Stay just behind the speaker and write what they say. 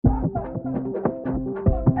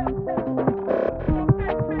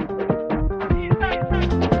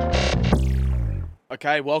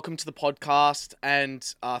Okay, welcome to the podcast, and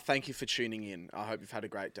thank you for tuning in. I hope you've had a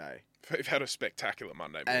great day. We've had a spectacular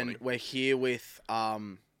Monday morning. And we're here with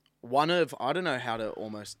one of, I don't know how to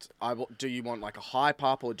almost, do you want like a hype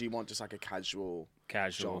up or do you want just like a casual?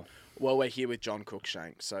 Casual. John? Well, we're here with John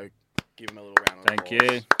Cruckshank, so give him a little round of Thank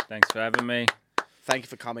applause. you. Thanks for having me. Thank you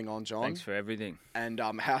for coming on, John. Thanks for everything. And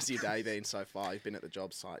how's your day been so far? You've been at the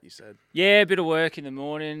job site, you said. Yeah, a bit of work in the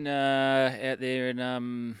morning out there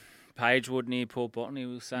in Pagewood near Port Botany,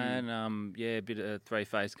 we were saying. A bit of a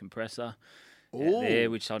three-phase compressor out there,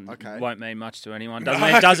 which won't mean much to anyone.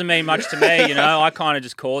 Doesn't mean much to me, you know. I kind of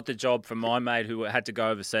just caught the job from my mate who had to go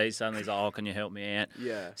overseas. Suddenly he's like, oh, can you help me out?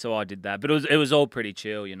 Yeah. So I did that. But it was all pretty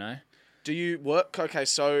chill, you know. Do you work, okay,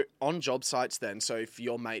 so on job sites then, so if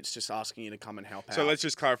your mate's just asking you to come and help out. So let's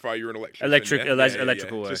just clarify, you're an electrician.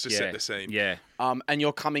 Electrical work, just to set the scene. Yeah. And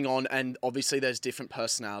you're coming on, and obviously there's different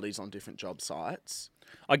personalities on different job sites.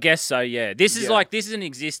 I guess so, yeah. This is an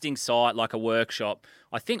existing site, like a workshop.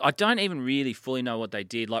 I don't even really fully know what they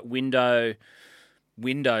did, like windows,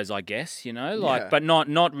 I guess, you know, but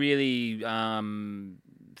not really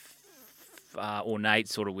ornate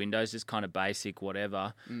sort of windows, just kind of basic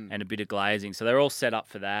whatever, and a bit of glazing. So they're all set up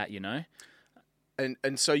for that, you know.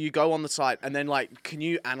 And so you go on the site, and then, like, can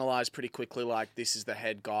you analyse pretty quickly, like, this is the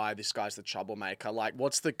head guy, this guy's the troublemaker? Like,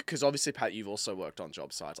 because obviously, Pat, you've also worked on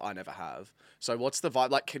job sites. I never have. So what's the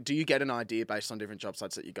vibe? Like, do you get an idea based on different job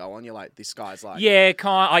sites that you go on? You're like, this guy's like... Yeah,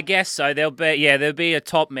 I guess so. There'll be a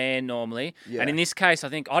top man normally. Yeah. And in this case, I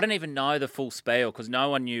don't even know the full spiel because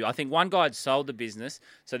no one knew. I think one guy had sold the business.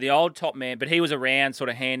 So the old top man, but he was around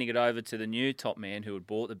sort of handing it over to the new top man who had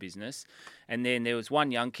bought the business. And then there was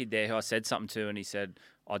one young kid there who I said something to, and he said,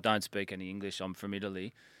 I don't speak any English. I'm from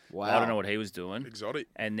Italy. Wow. I don't know what he was doing. Exotic.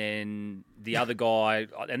 And then the other guy,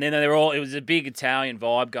 and then it was a big Italian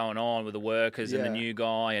vibe going on with the workers and the new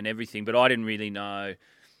guy and everything, but I didn't really know.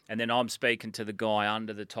 And then I'm speaking to the guy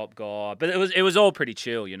under the top guy. But it was all pretty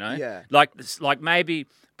chill, you know? Yeah. Like maybe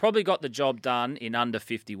probably got the job done in under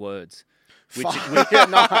 50 words. Which is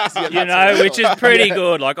pretty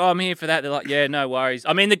good. Like, oh, I'm here for that. They're like, yeah, no worries.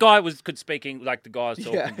 I mean, the guy could speak, like the guy was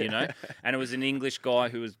talking, you know, and it was an English guy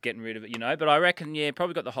who was getting rid of it, you know. But I reckon,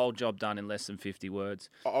 probably got the whole job done in less than 50 words,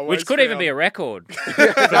 which could even be a record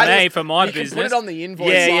for my business. You can put it on the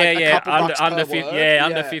invoice. A couple bucks under per 50, word.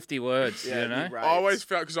 under 50 words, you know. I always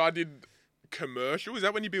felt, because I did commercial. Is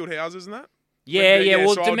that when you build houses and that?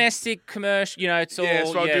 Well, so domestic, commercial, you know, it's all... Yeah,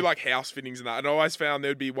 so I'd do like house fittings and that. And I always found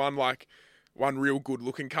there'd be one real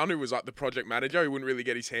good-looking cunt who was like the project manager who wouldn't really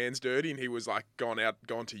get his hands dirty, and he was like gone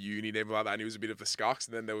to uni and everything like that, and he was a bit of the scucks,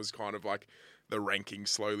 and then there was kind of like the ranking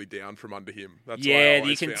slowly down from under him. That's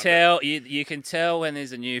you can tell. You can tell when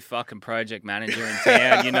there's a new fucking project manager in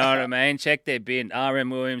town. You know what I mean? Check their bin. R.M.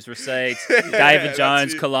 Williams receipts. David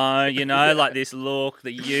Jones cologne. You know, like this look.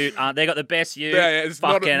 The ute. They got the best ute. It's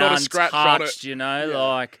fucking not a scratch on untouched. You know,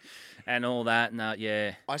 like and all that. No,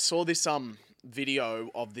 yeah. I saw this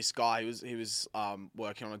video of this guy he was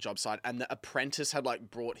working on a job site, and the apprentice had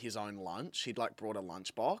like brought his own lunch. He'd like brought a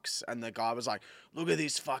lunchbox, and the guy was like, look at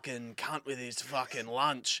this fucking cunt with his fucking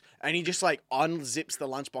lunch, and he just like unzips the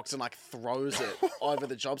lunchbox and like throws it over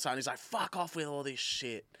the job site, and he's like, fuck off with all this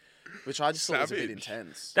shit, which I just thought was a bit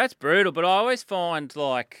intense. That's brutal, but I always find,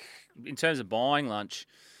 like, in terms of buying lunch,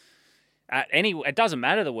 it doesn't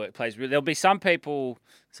matter the workplace. There'll be some people,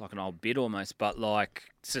 it's like an old bit almost, but like,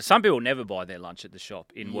 so some people never buy their lunch at the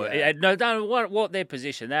shop in work. No, don't what their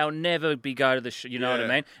position. They'll never go to the you know what I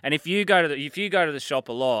mean. And if you go to the shop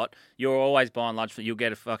a lot, you're always buying lunch. You'll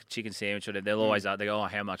get a fucking chicken sandwich, or they'll always they go, oh,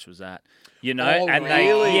 how much was that? You know, and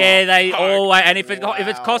really? they always. And if it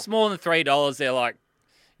costs more than $3, they're like.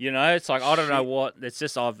 You know, it's like, I don't know what. It's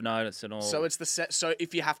just I've noticed and all. So it's so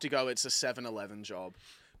if you have to go, it's a 7-Eleven job.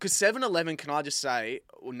 Because 7-Eleven, can I just say,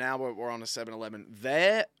 well, now we're on a 7-Eleven,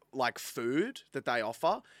 their like food that they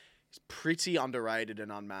offer is pretty underrated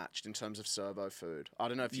and unmatched in terms of servo food. I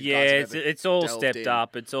don't know if you guys have ever it's all delved stepped in.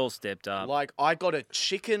 up. It's all stepped up. Like, I got a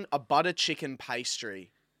butter chicken pastry,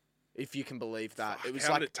 if you can believe that. Fuck, it was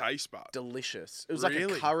how like did it taste, but delicious. It was like a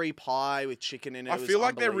curry pie with chicken in it. I feel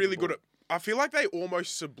like they're really good at. I feel like they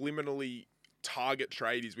almost subliminally target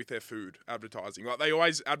tradies with their food advertising. Like, they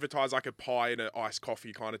always advertise like a pie and an iced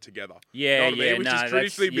coffee kind of together. Yeah, you know what I mean? Which is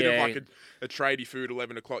traditionally a bit of like a tradie food.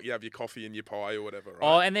 11 o'clock, you have your coffee and your pie or whatever. Right?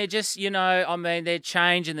 Oh, and they're just, you know, I mean, they're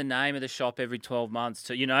changing the name of the shop every 12 months.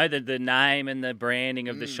 To, you know, the name and the branding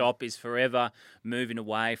of the shop is forever moving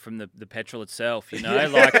away from the petrol itself, you know?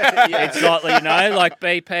 Like, it's not, you know, like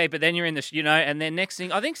BP, but then you're in the, you know, and then next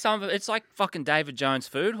thing, I think some of it, it's like fucking David Jones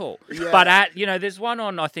Food Hall. Yeah. But at, you know, there's one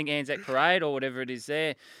on, I think, Anzac Parade or whatever it is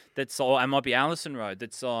there, that's, or it might be Allison Road,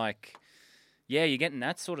 that's like, Yeah, you're getting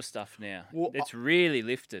that sort of stuff now. Well, It's really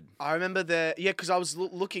lifted. I remember because I was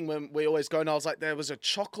looking when we always go, and I was like, there was a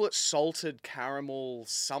chocolate salted caramel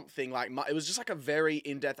something like it was just like a very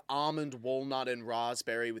in-depth almond, walnut, and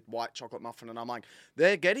raspberry with white chocolate muffin, and I'm like,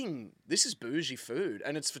 this is bougie food,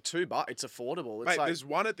 and it's for $2. It's affordable. It's Mate, there's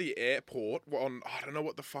one at the airport on, I don't know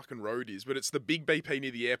what the fucking road is, but it's the big BP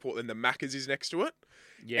near the airport, and the Macca's is next to it.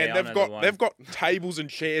 Yeah, and I know the one. they've got tables and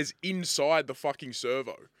chairs inside the fucking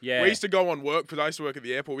servo. Yeah. We used to go on work, because I used to work at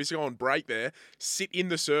the airport, we used to go on break there, sit in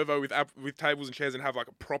the servo with tables and chairs and have like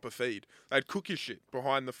a proper feed. They'd cook your shit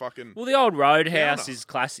behind the fucking... Well, the old Roadhouse counter. is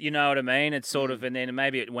classic. You know what I mean? It's sort of, and then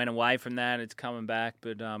maybe it went away from that. It's coming back,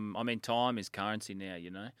 but I mean, time is currency now.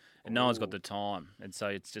 You know, and no one's got the time, and so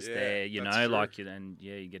it's just there. You that's know, true. like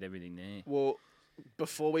you get everything there. Well,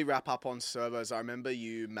 before we wrap up on servos, I remember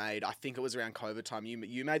you made, I think it was around COVID time,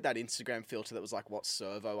 you made that Instagram filter that was like, what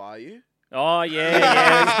servo are you? Oh yeah,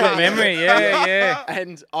 that's good memory. Yeah.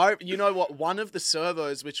 And you know what? One of the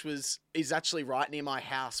servos, which is actually right near my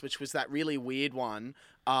house, which was that really weird one.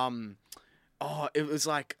 It was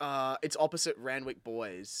like it's opposite Randwick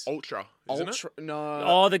Boys. Ultra, isn't it? No.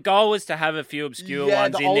 Oh, the goal was to have a few obscure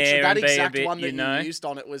ones the in Ultra, there that and be a exact bit, one that you know. used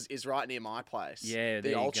on it is right near my place. Yeah, the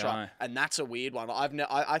there you Ultra, go. and that's a weird one.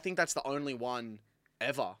 I think that's the only one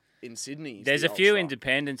ever in Sydney. There's the a few Ultra.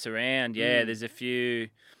 independents around. Yeah, there's a few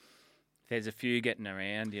getting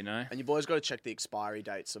around. You know. And you've always got to check the expiry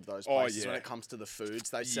dates of those Oh, places when yeah. it comes to the foods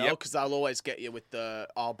they sell, because they'll always get you with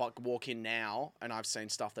I'll walk in now, and I've seen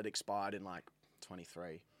stuff that expired in like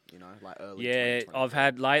 23. You know, like early. Yeah,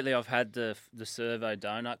 2023. I've had the servo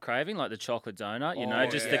donut craving, like the chocolate donut. You know, Oh,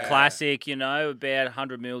 just yeah. the classic. You know, about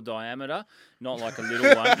 100 mil diameter, not like a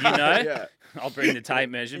little one. You know, Yeah. I'll bring the tape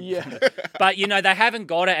measure. Yeah. But you know, they haven't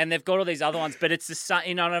got it, and they've got all these other ones. But it's the same.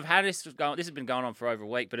 You know, and I've had this going. This has been going on for over a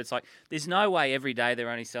week. But it's like there's no way every day they're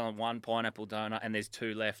only selling one pineapple donut, and there's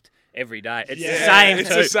 2 left every day. It's the Yeah, same it's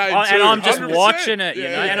too. the same And too, I'm just 100%. watching it. You Yeah,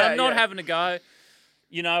 know, and yeah, I'm not yeah. having to go.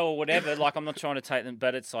 You know, or whatever. Like, I'm not trying to take them,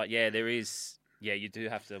 but it's like, yeah, there is. Yeah, you do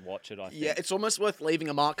have to watch it, I think. Yeah, it's almost worth leaving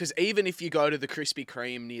a mark, because even if you go to the Krispy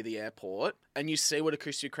Kreme near the airport and you see what a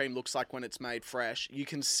Krispy Kreme looks like when it's made fresh, you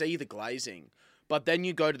can see the glazing. But then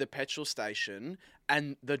you go to the petrol station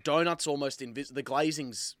and the donut's almost invisible. The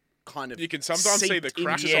glazing's kind of You can sometimes see the seeped into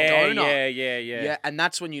cracks the on yeah, donut. yeah. And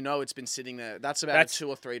that's when you know it's been sitting there. That's about a 2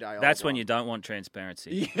 or 3 day old That's when one. you don't want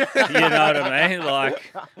transparency. You know what I mean?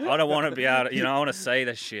 Like, I don't want to be able to, I want to see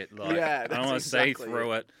the shit. Like, Yeah, I that's don't want to exactly see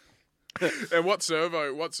through it. And what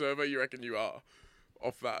servo you reckon you are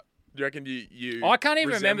off that? Do you reckon you I can't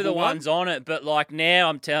even remember the resemble one? ones on it, but like now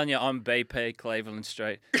I'm telling you, I'm BP Cleveland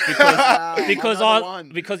Street because Another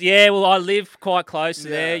one. well, I live quite close to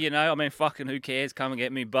there. Yeah. You know, I mean, fucking who cares? Come and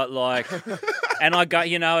get me. But like, and I go,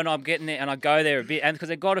 and I'm getting there, and I go there a bit, and because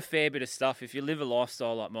they've got a fair bit of stuff. If you live a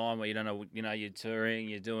lifestyle like mine, where you don't know, you're touring,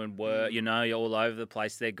 you're doing work, you're all over the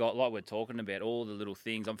place. They've got, like we're talking about, all the little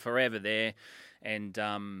things. I'm forever there, and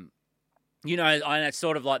and it's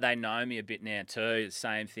sort of like they know me a bit now too. The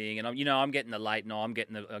same thing, and I'm getting the late night. I'm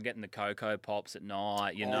getting the Cocoa Pops at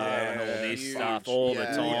night, and all this huge. stuff all the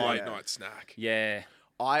Yeah, Good time. late night snack. Yeah.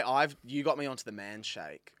 You got me onto the man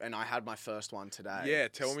shake, and I had my first one today. Yeah,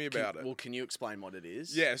 tell me about it. Well, can you explain what it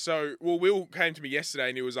is? Yeah, so Will came to me yesterday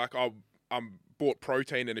and he was like, "I bought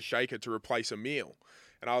protein and a shaker to replace a meal."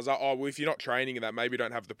 And I was like, "Oh, well, if you're not training in that, maybe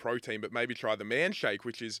don't have the protein, but maybe try the man shake,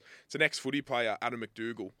 which is it's an ex-footy player, Adam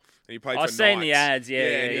McDougall, and he played for I've seen the Knights. ads.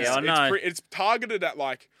 Yeah, I know. It's targeted at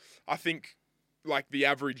I think the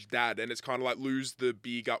average dad, and it's kind of like lose the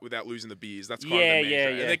beer gut without losing the beers. That's kind of the man shake. yeah.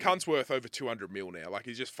 And their cunt's worth over 200 mil now. Like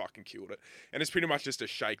he's just fucking killed it, and it's pretty much just a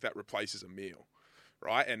shake that replaces a meal.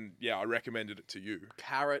 Right, and yeah, I recommended it to you.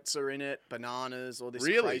 Carrots are in it, bananas, all this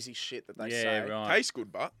Really? crazy shit that they Yeah, say. right. Tastes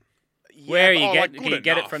good, but Yeah, Where are but- you like, can good you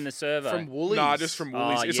get it enough. from the servo? From Woolies? nah, just from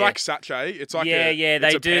Woolies. Oh, It's yeah. like sachet. It's like they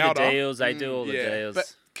it's a do powder. the deals. They do all the yeah. deals.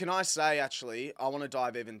 But can I say, actually, I want to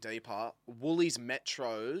dive even deeper. Woolies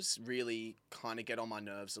Metros really kind of get on my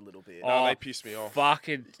nerves a little bit. No, they piss me off.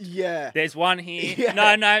 Fucking. Yeah. There's one here. Yeah.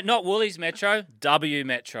 No, not Woolies Metro. W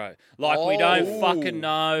Metro. Like we don't Oh, fucking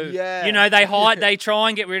know. yeah. You know they hide. They try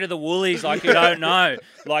and get rid of the Woolies. Like you don't know.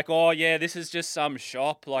 Like this is just some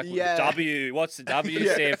shop. Like Yeah. W. What's the W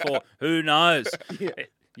Yeah. stand for? Who knows? Yeah.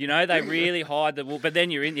 You know, they really hide the wool. But then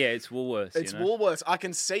you're in, it's Woolworths. It's you know? Woolworths. I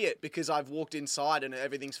can see it because I've walked inside and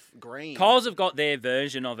everything's green. Coles have got their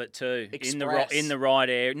version of it too. Express. In the right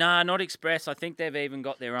area. Nah, not Express. I think they've even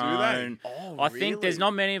got their they? own. Oh, I think there's really?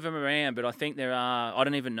 not many of them around, but I think there are. I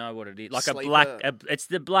don't even know what it is. Like Sleeper. it's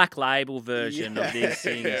the black label version of Yeah. these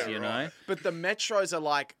things, Yeah, you know? right. But the metros are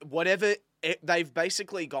like, whatever. They've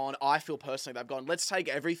basically gone, I feel personally, they've gone, let's take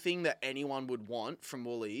everything that anyone would want from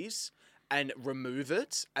Woolies and remove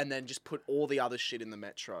it and then just put all the other shit in the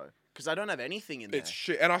metro. Because I don't have anything in there. It's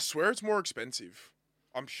shit, and I swear it's more expensive.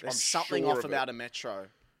 I'm There's something sure off of about it. a metro. Yeah,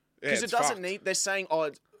 Because it's it doesn't fucked. need, they're saying, oh,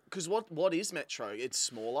 because what is metro? It's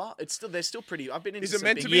smaller. They're still pretty, I've been into Is it some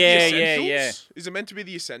meant big to be Yeah, the yeah, essentials? yeah. Is it meant to be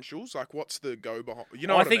the essentials? Like, what's the go behind? You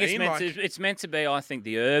know I what think I mean? it's meant to be. I think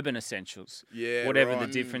the urban essentials. Yeah, whatever the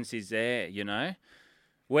right. difference is there, you know.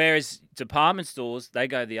 Whereas department stores, they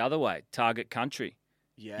go the other way. Target country.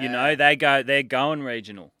 Yeah. You know, they're going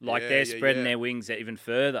regional. Like Yeah, they're yeah, spreading yeah. their wings even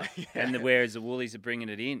further. Yeah. Whereas the Woolies are bringing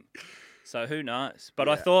it in. So who knows? But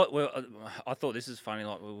Yeah. I thought this is funny.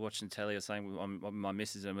 Like we were watching telly, I was saying my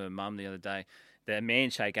missus and my mum the other day. The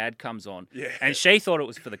Manshake ad comes on, Yeah. and she thought it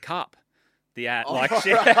was for the cup. The ad, Oh. like she,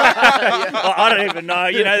 Yeah. I don't even know.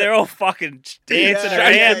 You know, they're all fucking dancing Yeah,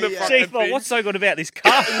 around. yeah, She yeah. thought, what's so good about this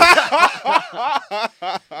cup?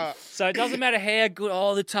 So it doesn't matter how good.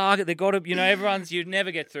 Oh, the Target, they got to. You know, you'd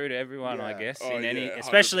never get through to everyone. I Yeah. guess Oh, in any, yeah,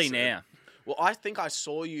 especially 100%. now. Well, I think I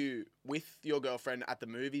saw you with your girlfriend at the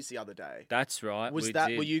movies the other day. That's right. Was we that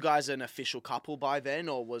did. were you guys an official couple by then,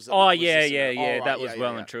 or was it? Oh was yeah, this yeah, oh, yeah. right, That was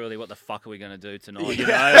well yeah. and truly. What the fuck are we gonna do tonight? Yeah. You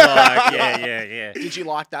know, like yeah. Did you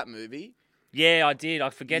like that movie? Yeah, I did. I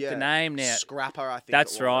forget Yeah. the name now. Scrapper, I think.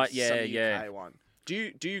 That's it was. right, yeah, Some UK yeah. one.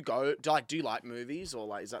 Do you go? Do you like movies, or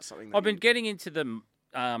like is that something? That I've been getting into them.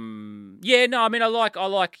 Yeah, no, I mean, I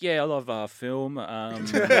love film.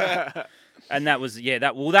 And that was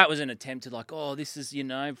that was an attempt to like, oh, this is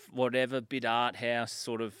whatever bit art house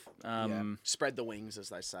sort of Spread the wings, as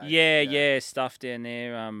they say. yeah stuff down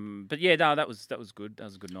there. But yeah, no, that was good. That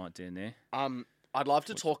was a good night down there. I'd love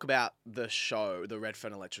to talk about the show, the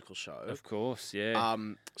Redfern Electrical show. Of course, yeah.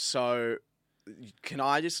 So can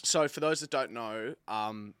I just for those that don't know,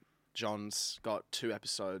 John's got 2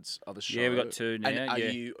 episodes of the show. Yeah, we got 2 now. And are yeah.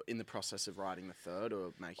 you in the process of writing the 3rd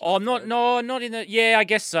or making? Oh, the not 3rd? not in the. Yeah, I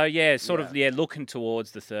guess so. Yeah, Yeah. looking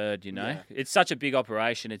towards the 3rd. You know, Yeah. it's such a big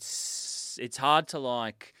operation. It's hard to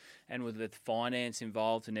like, and with the finance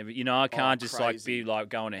involved and everything. You know, I can't just like crazy. be like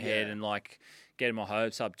going ahead Yeah. and like getting my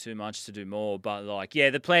hopes up too much to do more. But like, yeah,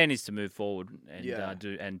 the plan is to move forward and Yeah.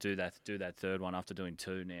 do that 3rd one after doing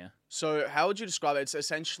 2 now. So how would you describe it? It's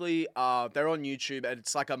essentially they're on YouTube and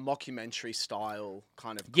it's like a mockumentary style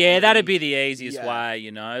kind of. Yeah, that'd comedy. be the easiest Yeah.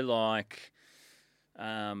 way, like,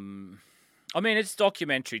 I mean, it's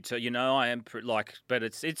documentary too, I am but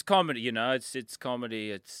it's comedy, it's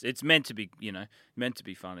comedy, it's meant to be, meant to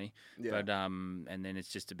be funny, Yeah. but and then it's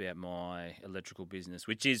just about my electrical business,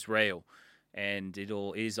 which is real, and it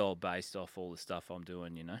all is all based off all the stuff I'm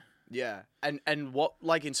doing, Yeah, and what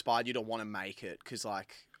like inspired you to want to make it? Because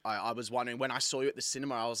like I was wondering when I saw you at the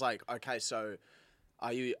cinema, I was like, okay, so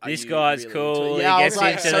are you? This you guy's really cool, Into he yeah, I gets was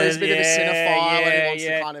like, into so he's a the- bit of a cinephile and he wants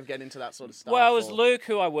yeah. to kind of get into that sort of stuff. Well, it was or- Luke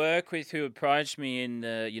who I work with who approached me in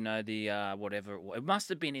the, whatever it must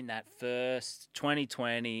have been in that first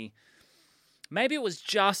 2020. Maybe it was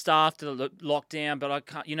just after the lockdown, but I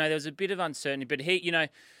can't. There was a bit of uncertainty. But he,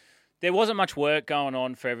 there wasn't much work going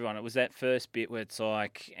on for everyone. It was that first bit where it's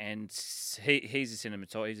like, and he's a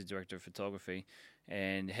cinematographer, he's a director of photography,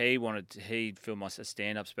 and he filmed a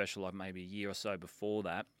stand-up special like maybe a year or so before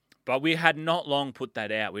that. But we had not long put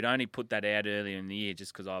that out. We'd only put that out earlier in the year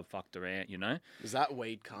just because I fucked around, Was that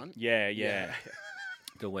weed cunt? Yeah.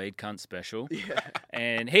 The weed cunt special. Yeah.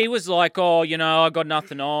 And he was like, oh, I got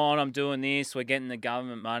nothing on. I'm doing this. We're getting the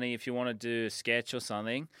government money. If you want to do a sketch or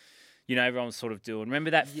something. Everyone's sort of doing.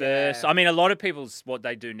 Remember that first? Yeah. I mean, a lot of people's what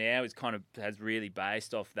they do now is kind of has really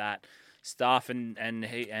based off that stuff. And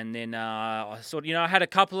then I sort of, I had a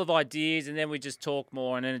couple of ideas, and then we just talked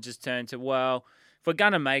more, and then it just turned to, well, if we're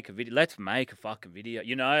gonna make a video, let's make a fucking video,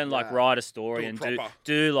 and like Yeah. write a story Do it and proper.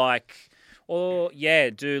 do like. Or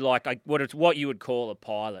do like what you would call a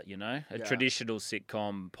pilot, a Yeah. traditional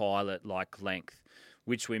sitcom pilot like length,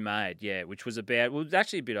 which we made, which was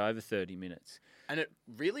actually a bit over 30 minutes. And it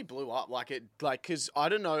really blew up, because I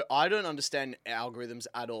don't know, I don't understand algorithms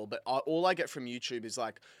at all, but all I get from YouTube is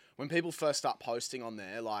like, when people first start posting on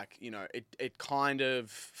there, like, it kind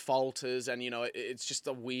of falters and, it's just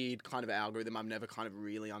a weird kind of algorithm. I've never kind of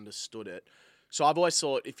really understood it. So I've always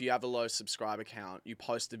thought if you have a low subscriber count, you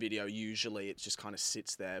post the video, usually it just kind of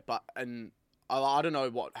sits there. And I don't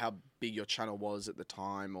know how big your channel was at the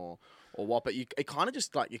time or what, but it kind of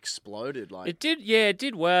just like exploded. Like It did, yeah, it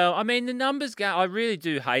did well. I mean, the numbers game. I really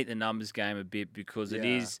do hate the numbers game a bit because it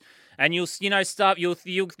is, and you'll stuff. You'll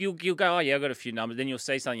go, oh yeah, I've got a few numbers. Then you'll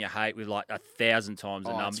see something you hate with like 1,000 times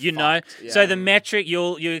the number. You know, so the metric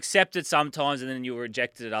you accept it sometimes, and then you'll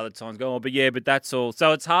reject it at other times. Go, oh, but that's all.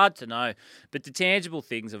 So it's hard to know. But the tangible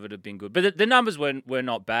things of it have been good. But the numbers were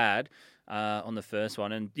not bad. On the first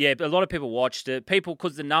one, and a lot of people watched it.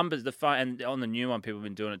 Because the numbers, and on the new one, people have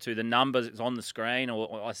been doing it too. The numbers it's on the screen,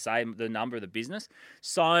 or I say the number of the business.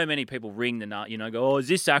 So many people ring the go, oh, is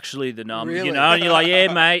this actually the number? Really? You know, and you're like,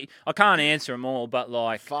 yeah, mate, I can't answer them all, but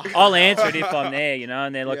like, I'll answer it if I'm there, you know.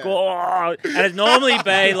 And they're like, oh, and it's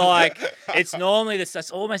normally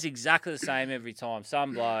it's almost exactly the same every time.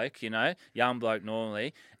 Some bloke, you know, young bloke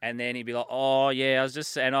normally. And then he'd be like, oh, yeah,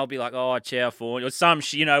 and I'll be like, oh, chow for, or some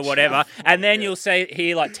shit, you know, whatever. And then you'll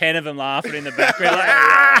hear like 10 of them laughing in the background,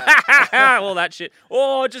 like, all that shit.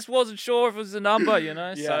 Oh, I just wasn't sure if it was the number, you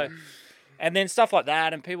know. Yeah. So, and then stuff like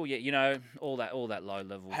that, and people, you know, all that low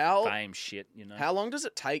level fame shit, you know. How long does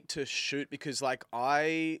it take to shoot? Because like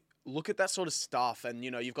I look at that sort of stuff, and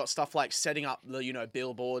you know, you've got stuff like setting up the, you know,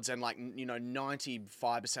 billboards, and like, you know,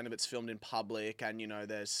 95% of it's filmed in public, and you know,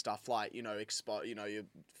 there's stuff like, you know, you're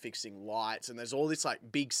fixing lights, and there's all this like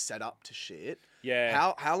big setup to shit.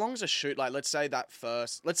 Yeah. How long is a shoot? Like, let's say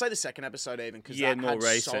the second episode even, because that more had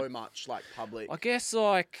recent. so much like public. I guess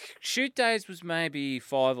like shoot days was maybe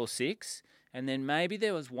 5 or 6, and then maybe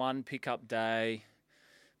there was one pickup day,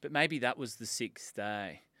 but maybe that was the 6th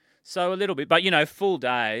day. So a little bit, but you know, full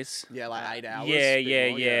days. Yeah, like 8 hours.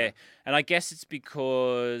 Yeah. And I guess it's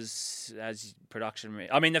because as production,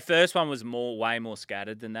 I mean, the first one was way more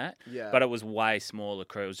scattered than that. Yeah. But it was way smaller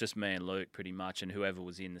crew. It was just me and Luke pretty much, and whoever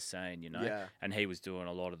was in the scene, you know. Yeah. And he was doing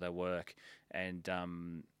a lot of the work, and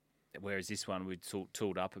whereas this one we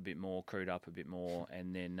tooled up a bit more, crewed up a bit more,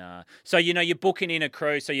 and then so you know, you're booking in a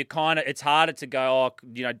crew, so you it's harder to go,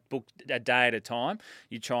 book a day at a time.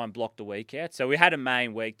 You try and block the week out. So we had a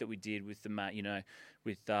main week that we did with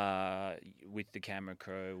with the camera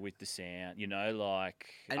crew, with the sound, you know, like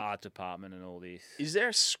art department and all this. Is there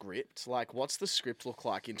a script? Like, what's the script look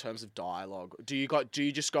like in terms of dialogue? Do you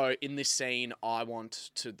just go, in this scene, I want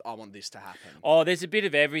this to happen? Oh, there's a bit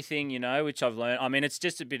of everything, you know, which I've learned. I mean, it's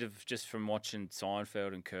just a bit of just from watching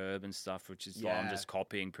Seinfeld and Curb and stuff, which is like, I'm just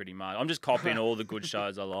copying pretty much. I'm just copying all the good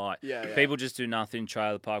shows I like. Yeah. People Just Do Nothing,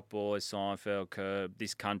 Trailer Park Boys, Seinfeld, Curb,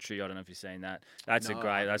 This Country. I don't know if you've seen that. That's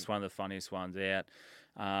that's one of the funniest ones out.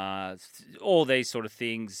 All these sort of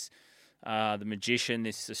things. The Magician,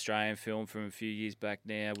 this Australian film from a few years back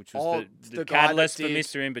now, which was the catalyst for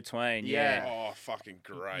Mr. In Between. Yeah. Oh, fucking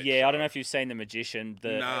great. Yeah, I don't know if you've seen The Magician.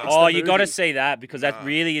 No. You got to see that, because that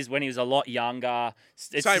really is when he was a lot younger.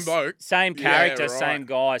 It's same bloke. Same character, right. Same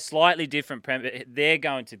guy, slightly different premise. They're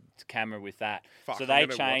going to camera with that. Fuck, so they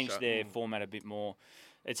changed their format a bit more.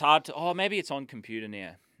 It's hard to... maybe it's on computer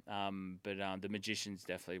now. But The Magician's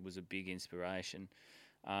definitely was a big inspiration.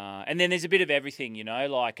 And then there's a bit of everything, you know,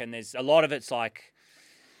 like, and there's a lot of it's like,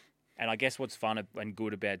 and I guess what's fun and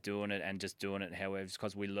good about doing it and just doing it, however, is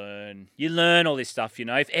because you learn all this stuff, you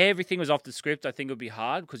know. If everything was off the script, I think it would be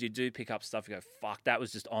hard, because you do pick up stuff, you go, fuck, that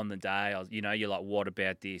was just on the day, you know, you're like, what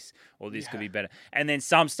about this? Or this could be better. And then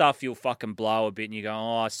some stuff you'll fucking blow a bit, and you go,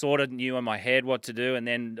 I sort of knew in my head what to do, and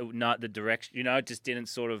then not the direction, you know, it just didn't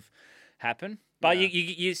sort of happen. But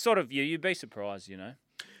you sort of, you'd be surprised, you know.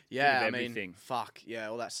 Yeah, I mean, fuck, yeah,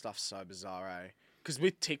 all that stuff's so bizarre, eh? Because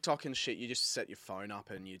with TikTok and shit, you just set your phone up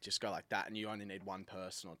and you just go like that, and you only need one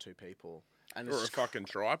person or two people. And or a fucking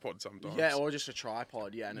tripod sometimes. Yeah, or just a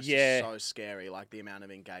tripod, and it's just so scary, like the amount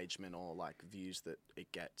of engagement or like views that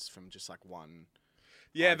it gets from just like one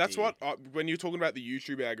Yeah, idea. that's what, when you're talking about the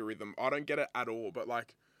YouTube algorithm, I don't get it at all, but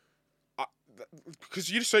like,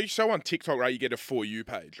 because you so on TikTok, right? You get a For You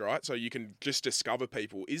page, right? So you can just discover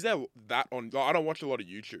people. Is there that on? Like, I don't watch a lot of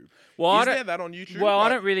YouTube. Well, is there that on YouTube? Well, I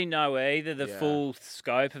don't really know either the full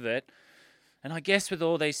scope of it. And I guess with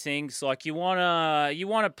all these things, like you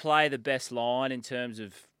wanna play the best line in terms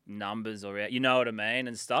of numbers, or you know what I mean,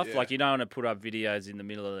 and stuff. Yeah. Like, you don't want to put up videos in the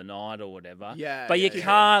middle of the night or whatever. Yeah. But you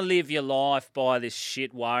can't live your life by this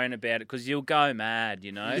shit worrying about it, because you'll go mad,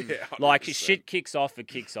 you know. Yeah, like shit kicks off,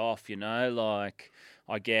 you know. Like,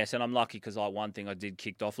 I guess, and I'm lucky because like one thing I did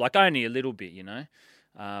kicked off, like only a little bit, you know.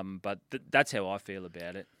 But that's how I feel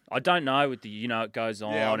about it. I don't know with the, you know, it goes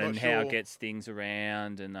on and how it gets things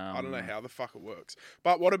around, and I don't know how the fuck it works.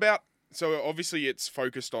 But what about? So obviously it's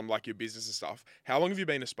focused on like your business and stuff. How long have you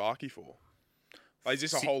been a Sparky for? Like, is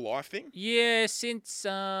this a whole life thing? Yeah, since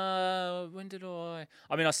when did I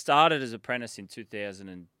mean, I started as apprentice in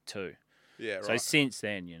 2002. Yeah, right. So since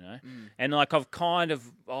then, and like I've kind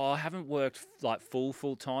of, I haven't worked like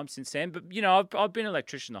full time since then, but I've been an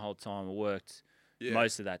electrician the whole time. I worked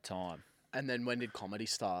most of that time. And then when did comedy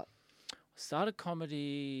start? I started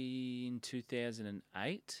comedy in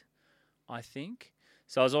 2008, I think.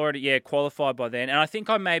 So I was already, qualified by then. And I think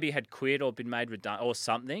I maybe had quit or been made redundant or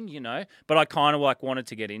something, But I kind of like wanted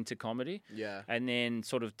to get into comedy. Yeah. And then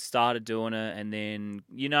sort of started doing it. And then,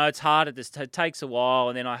 it's hard at this. It takes a while.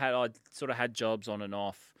 And then I sort of had jobs on and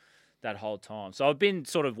off that whole time. So I've been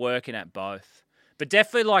sort of working at both. But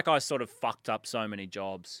definitely like I sort of fucked up so many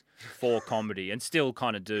jobs for comedy and still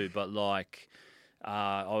kind of do. But like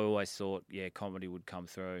I always thought, comedy would come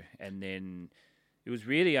through. And then... It was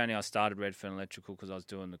really only I started Redfern Electrical because I was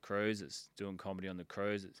doing the cruises, doing comedy on the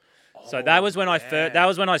cruises. So that was when that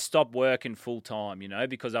was when I stopped working full time,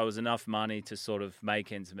 because there was enough money to sort of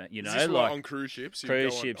make ends meet, Is this like on cruise ships?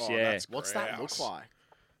 Cruise ships, yeah. What's that look like?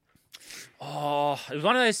 Oh, it was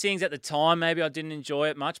one of those things at the time. Maybe I didn't enjoy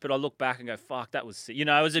it much, but I look back and go, "Fuck, that was." It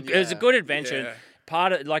was a good adventure. Yeah.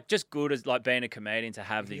 Part of like just good as like being a comedian to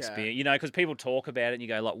have the experience, because people talk about it and you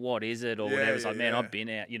go like, "What is it?" or whatever. It's like, man, I've been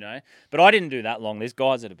out, But I didn't do that long. There's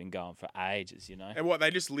guys that have been going for ages, And what, they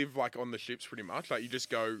just live like on the ships pretty much? Like you just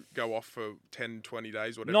go off for 10, 20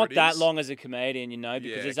 days, whatever. Not it that is? long as a comedian,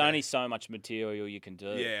 because there's only so much material you can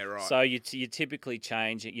do. Yeah, right. So you typically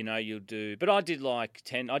change it, you'll do. But I did like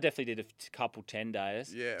 10. I definitely did a couple 10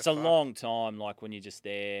 days. Yeah, it's a long time, like when you're just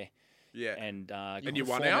there. Yeah, and you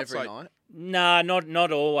won out every night. Nah,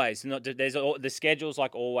 not always. Not there's the schedule's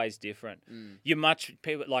like always different. You're much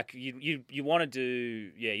people like you want to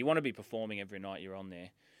do you want to be performing every night you're on there,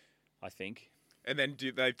 I think. And then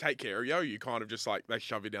do they take care of you? Or you kind of just like they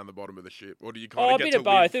shove you down the bottom of the ship, or do you kind of get a bit to of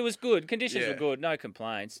both. live? It was good. Conditions were good. No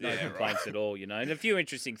complaints. No complaints right. at all. And a few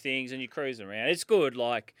interesting things, and you cruise around. It's good.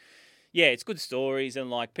 Like. Yeah, it's good stories, and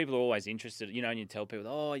like people are always interested, and you tell people,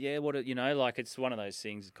 oh yeah, like it's one of those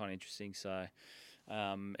things. It's kind of interesting. So,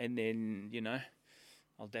 and then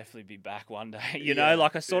I'll definitely be back one day.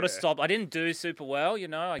 Like I sort of stopped. I didn't do super well.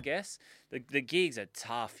 I guess the gigs are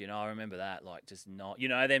tough. I remember that. Like just not,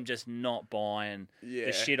 them just not buying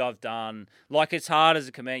the shit I've done. Like it's hard as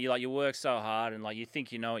a comedian. You work so hard, and like you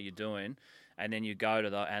think you know what you're doing. And then you go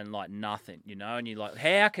to and like nothing, and you're like,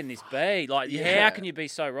 how can this be? Like, how can you be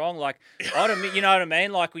so wrong? Like, I don't, you know what I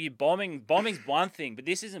mean? Like, when you're bombing's one thing, but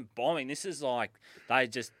this isn't bombing. This is like, they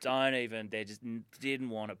just didn't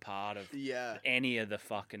want a part of any of the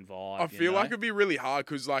fucking vibe. I feel like it'd be really hard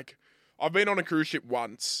because like, I've been on a cruise ship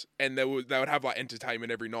once and they would have like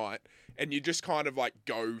entertainment every night and you just kind of like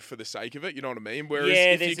go for the sake of it, you know what I mean?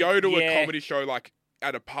 Whereas if you go to a comedy show like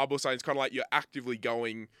at a pub or something, it's kind of like you're actively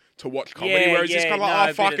going to watch comedy, whereas it's kind of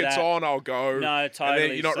like, fuck, it's on, I'll go. No, totally.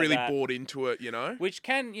 And then you're not really bought into it, Which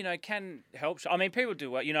can help. I mean, people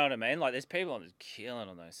do what, you know what I mean? Like, there's people on killing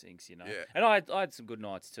on those things, Yeah. And I had some good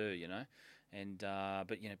nights too, And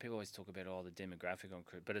but people always talk about the demographic on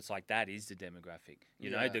cruise, but it's like that is the demographic.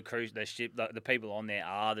 The cruise, the ship, the people on there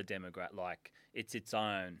are the demographic. Like it's its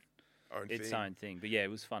own thing. But yeah, it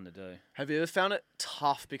was fun to do. Have you ever found it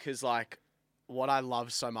tough because like what I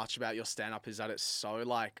love so much about your stand up is that it's so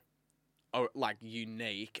like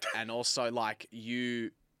unique and also like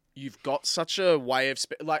you've got such a way of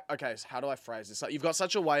okay, so how do I phrase this? Like you've got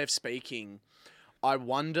such a way of speaking. I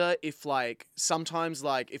wonder if like sometimes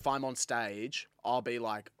like if I'm on stage, I'll be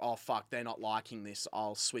like, oh fuck, they're not liking this.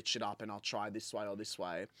 I'll switch it up and I'll try this way or this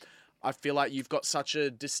way. I feel like you've got such a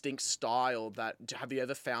distinct style that have you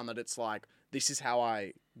ever found that it's like this is how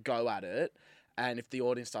I go at it, and if the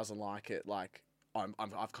audience doesn't like it, like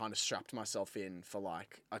I've kind of strapped myself in for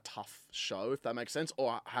like a tough show, if that makes sense?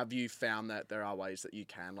 Or have you found that there are ways that you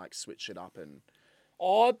can like switch it up and?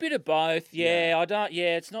 Oh, a bit of both. Yeah. I don't.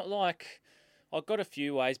 Yeah, it's not like I've got a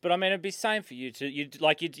few ways, but I mean it'd be same for you too.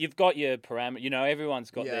 You've got your parameters.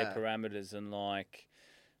 Everyone's got their parameters and like.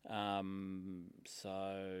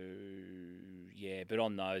 So yeah, but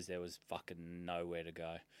on those there was fucking nowhere to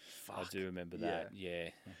go. Fuck. I do remember that. Yeah.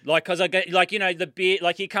 Like, cause I get like the bit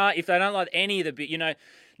like you can't if they don't like any of the bit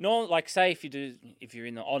no like say if you're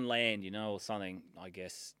in the on land or something I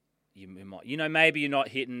guess you might maybe you're not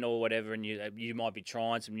hitting or whatever and you might be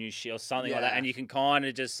trying some new shit or something like that and you can kind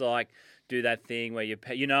of just like do that thing where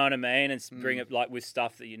you know what I mean and bring it like with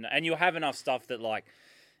stuff that and you'll have enough stuff that like.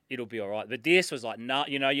 It'll be all right. But this was like,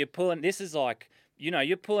 you're pulling, this is like,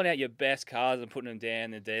 you're pulling out your best cars and putting them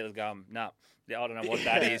down. The dealer's going, no. I don't know what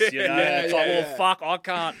that is, you know. Yeah, It's yeah, like, well, yeah. fuck, I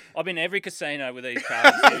can't. I've been in every casino with these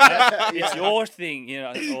cars. You know? It's your thing, you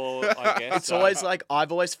know. Or I guess It's always like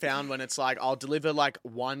I've always found when it's like I'll deliver like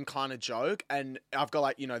one kind of joke and I've got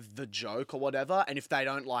like the joke or whatever, and if they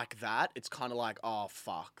don't like that, it's kind of like, oh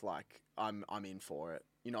fuck, like I'm in for it.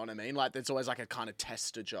 You know what I mean? Like there's always like a kind of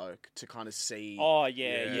tester joke to kind of see. Oh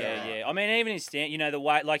yeah. I mean, even in stand, the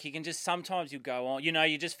way like you can just sometimes you go on,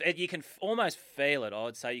 you can almost feel it. I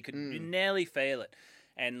would say you nearly feel it,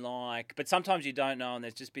 and like, but sometimes you don't know, and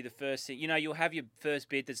there's just be the first thing. You'll have your first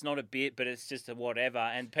bit that's not a bit, but it's just a whatever,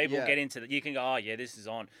 and people get into that. You can go, oh yeah, this is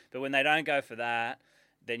on, but when they don't go for that,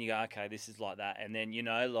 then you go, okay, this is like that, and then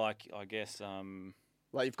like I guess.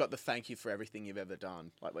 Like you've got the thank you for everything you've ever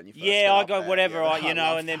done. Like when you first I got whatever, I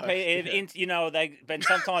and then but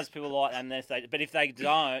sometimes people like, but if they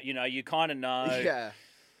don't, you kind of know. Yeah.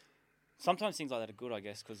 Sometimes things like that are good, I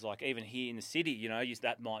guess, because like even here in the city,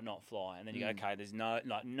 that might not fly, and then you go, okay, there's no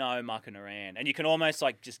mucking around, and you can almost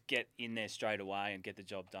like just get in there straight away and get the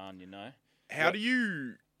job done, How do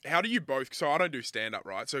you both? So I don't do stand up,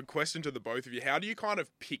 right? So question to the both of you: how do you kind of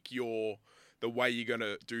pick the way you're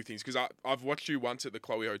gonna do things? Because I've watched you once at the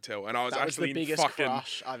Chloe Hotel, and I was actually the biggest in fucking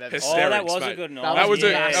crush I've ever hysterics, Oh, that was mate. a good night. That was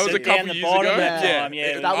a couple down the years bottom ago. that Yeah, time,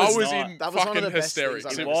 yeah, that was I was not- in that was one of fucking the best hysterics.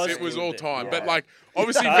 things It I've was, ever it was seen. all time, Yeah. but like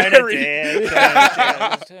obviously Turn very, it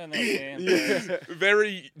down. Turn that down, please.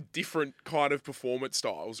 very different kind of performance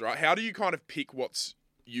styles, right? How do you kind of pick what's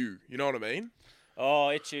you? You know what I mean? Oh,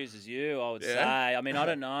 it chooses you, I would say. I mean, I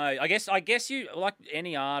don't know. I guess you, like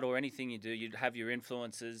any art or anything you do, you have your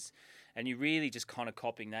influences, and you really just kind of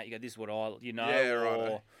copying that. You go, this is what or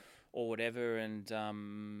whatever, and I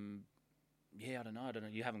don't know.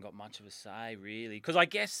 You haven't got much of a say really, because I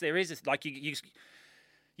guess there is like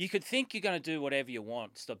you could think you're going to do whatever you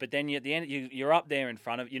want, but then at the end you're up there in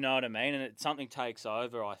front of, you know what I mean, and something takes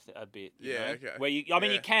over a bit. You know? Okay. Where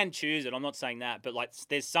you can choose it. I'm not saying that, but like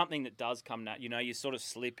there's something that does come that you sort of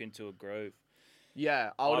slip into a groove.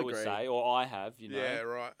 Yeah, I would agree. Say, or I have. Yeah,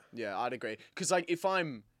 right. Yeah, I'd agree. Because like if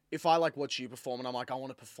I like watch you perform and I'm like I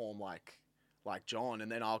want to perform like John,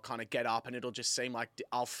 and then I'll kind of get up and it'll just seem like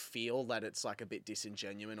I'll feel that it's like a bit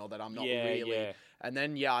disingenuous or that I'm not really. Yeah. And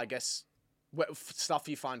then I guess. Stuff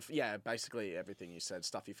you find, basically everything you said,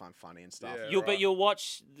 stuff you find funny and stuff. Yeah. But you'll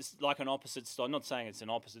watch this like an opposite style. Not saying it's an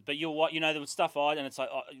opposite, but you'll watch, the stuff and it's like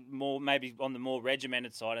more maybe on the more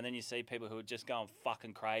regimented side, and then you see people who are just going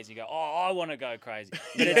fucking crazy. You go, oh, I want to go crazy,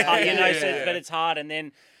 but it's hard, but it's hard. And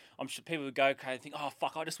then I'm sure people would go crazy, think, oh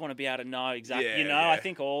fuck, I just want to be able to know exactly. I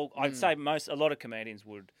think I'd say a lot of comedians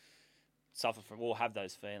would suffer from or have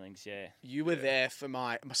those feelings. You were there for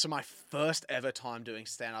my first ever time doing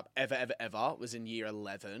stand up ever was in year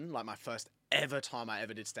 11. Like my first ever time I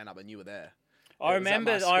ever did stand up, and you were there. I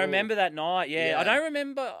remember that night. Yeah. I don't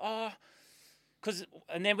remember.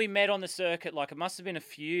 And then we met on the circuit. Like it must have been a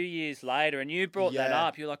few years later, and you brought that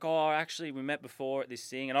up. You're like, oh, actually, we met before at this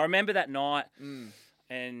thing, and I remember that night.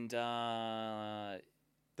 And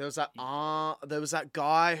there was that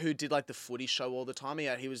guy who did like the footy show all the time.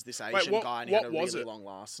 He was this Asian guy, and he had a really long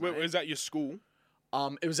last name. Was that your school?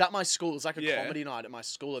 It was at my school. It was like a comedy night at my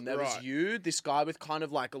school, and there was this guy with kind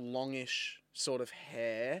of like a longish sort of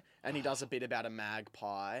hair, and he does a bit about a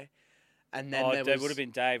magpie. And then there would have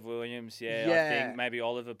been Dave Williams, I think maybe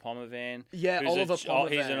Oliver Pomervan. Yeah, Oliver Pomervan.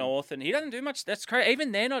 He's an author. He doesn't do much. That's crazy.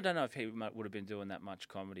 Even then, I don't know if he would have been doing that much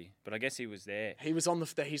comedy, but I guess he was there. He was on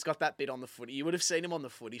he's got that bit on the footy. You would have seen him on the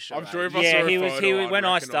footy show. I'm sure if I saw he a was. photo, When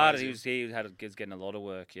I started, him. he was getting a lot of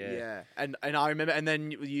work. Yeah. And I remember, and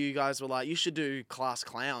then you guys were like, you should do Class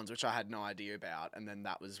Clowns, which I had no idea about, and then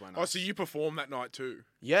that was when. So you performed that night too?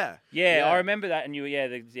 Yeah. I remember that,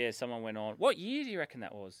 and someone went on. What year do you reckon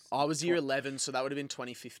that was? I was year 11, so that would have been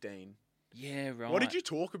 2015. Yeah, right. What did you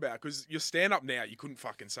talk about? Because you're stand up now, you couldn't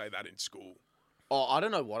fucking say that in school. Oh, I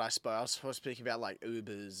don't know what I spoke. I was speaking about like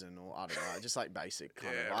Ubers and all. I don't know, just like basic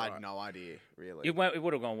kind of. I had no idea really. It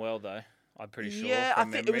would have gone well though. I'm pretty sure. Yeah, I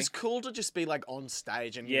think it was cool to just be like on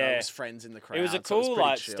stage and it was friends in the crowd. It was a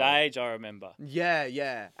cool stage. I remember.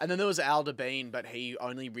 Yeah. And then there was Alda Bean, but he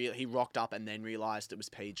he rocked up and then realised it was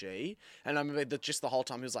PG. And I remember just the whole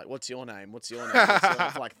time he was like, "What's your name? What's your name?"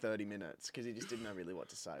 For like 30 minutes because he just didn't know really what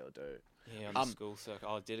to say or do. Yeah, on the school circuit.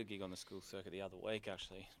 I did a gig on the school circuit the other week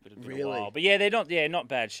actually. But it's been really? a while. But they're not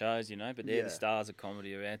bad shows, but they're the stars of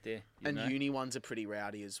comedy are out there. And uni ones are pretty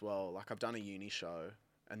rowdy as well. Like I've done a uni show,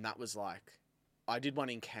 and that was like. I did one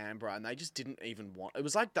in Canberra, and they just didn't even want. It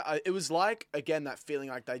was like again that feeling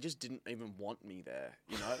like they just didn't even want me there.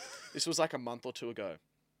 This was like a month or two ago,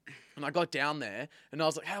 And I got down there, and I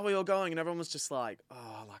was like, "How are we all going?" And everyone was just like,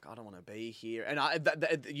 "Oh, like I don't want to be here." And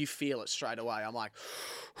you feel it straight away. I'm like,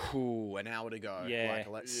 "Ooh, an hour to go." Yeah. Like,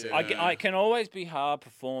 let's see. Yeah. I can always be hard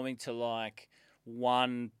performing to like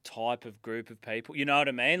one type of group of people. You know what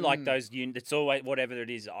I mean? Like those, it's always whatever it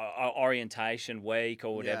is, orientation week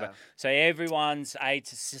or whatever. Yeah. So everyone's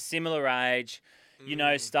similar age. You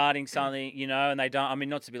know, starting something, you know, and they don't, I mean,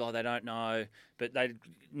 not to be like they don't know, but they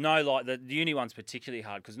know, like, the uni one's particularly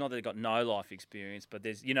hard because not that they've got no life experience, but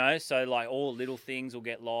there's, you know, so, like, all little things will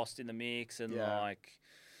get lost in the mix and, like,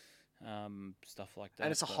 stuff like that.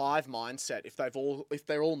 And it's a hive mindset. If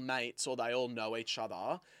they're all mates or they all know each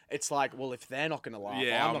other, it's like, well, if they're not going to laugh,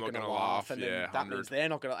 Yeah, I'm not going to laugh. And then that 100. means they're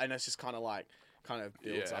not going to, and it's just kind of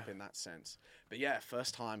builds Yeah. up in that sense. But yeah,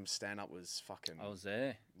 first time stand up was fucking. I was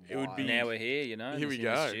there. It would be- Now we're here, you know. Here we in the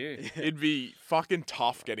go. stew. It'd be fucking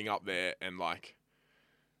tough getting up there and like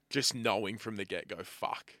just knowing from the get go,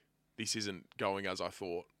 fuck, this isn't going as I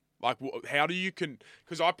thought. Like, how do you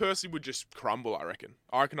because I personally would just crumble, I reckon.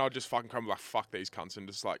 I'd just fucking crumble, like, fuck these cunts, and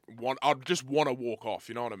just, like, I'd just want to walk off,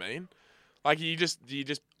 you know what I mean? Like, you just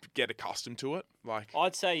get accustomed to it. Like,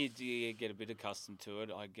 I'd say you get a bit accustomed to it,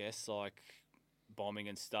 I guess, like bombing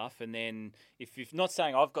and stuff. And then if you're not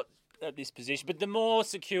saying I've got this position, but the more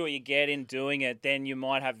secure you get in doing it, then you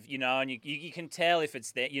might have, you know, and you can tell if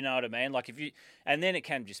it's there, you know what I mean? Like, and then it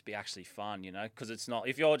can just be actually fun, you know, because it's not,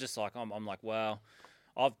 if you're just like, I'm like, well,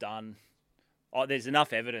 I've done. Oh, there's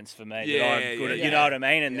enough evidence for me that I'm good at, you know what I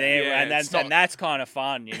mean? And that's kind of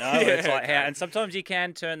fun, you know. It's like and sometimes you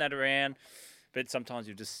can turn that around, but sometimes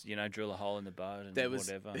you just, you know, drill a hole in the boat and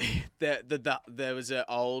whatever. There was an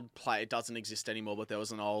old play. It doesn't exist anymore, but there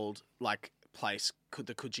was an old like place.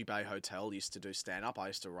 The Coogee Bay Hotel used to do stand up. I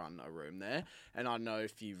used to run a room there, and I don't know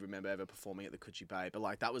if you remember ever performing at the Coogee Bay, but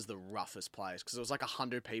like that was the roughest place because it was like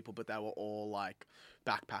 100 people, but they were all like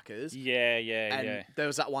backpackers. And there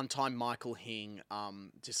was that one time Michael Hing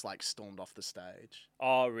just like stormed off the stage.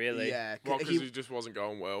 Oh, really? Yeah. because he just wasn't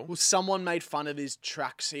going well. Well, someone made fun of his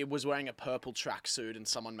tracks. He was wearing a purple tracksuit, and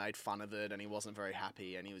someone made fun of it, and he wasn't very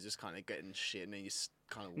happy, and he was just kind of getting shit, and he just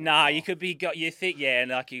kind of. Nah, you could be. You think,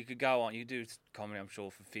 and like you could go on. You do comedy, I'm sure,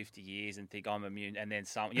 for 50 years and think I'm immune, and then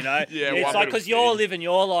some. You know, Yeah, it's one like little because you're thing. living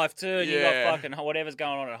your life too, and you Yeah. got fucking whatever's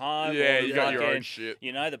going on at home. Yeah, or you got your own fucking, shit.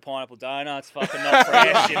 You know, the pineapple donuts fucking not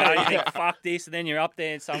fresh. You know, you think fuck this, and then you're up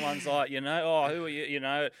there and someone's like, you know, oh, who are you? You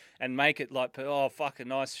know, and make it like, oh, fucking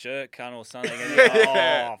nice shirt, cunt, or something. And you're like,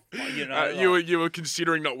 oh, you know, you were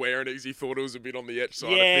considering not wearing it because you thought it was a bit on the edge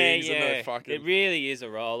side of things. yeah. And then fucking. It really is a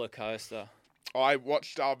roller coaster. I've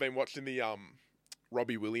been watching the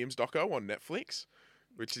Robbie Williams doco on Netflix,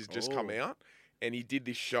 which has just come out, and he did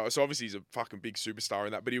this show. So obviously he's a fucking big superstar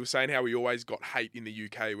in that, but he was saying how he always got hate in the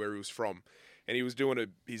UK where he was from, and he was doing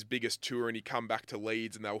his biggest tour, and he come back to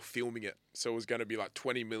Leeds, and they were filming it, so it was going to be like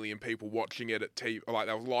 20 million people watching it at TV, like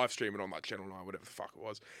they were live streaming on like Channel 9, whatever the fuck it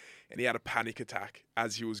was. And he had a panic attack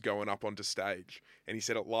as he was going up onto stage. And he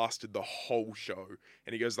said it lasted the whole show.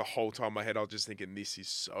 And he goes, the whole time in my head, I was just thinking, this is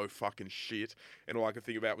so fucking shit. And all I could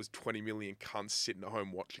think about was 20 million cunts sitting at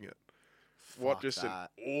home watching it. What Fuck just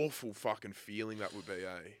that. an awful fucking feeling that would be,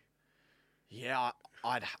 eh? Yeah,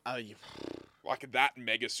 I'd. Like that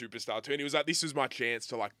mega superstar too. And he was like, this is my chance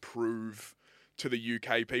to like prove to the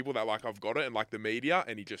UK people that like I've got it and like the media.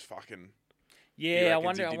 And he just fucking... Yeah, I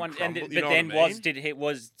reckons he wonder. didn't And crumble, you but know then what I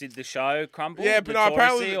mean? did the show crumble? Yeah, but no,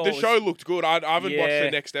 apparently notoriously, the or show looked good. I haven't watched Yeah.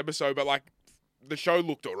 the next episode, but like the show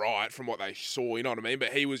looked alright from what they saw. You know what I mean?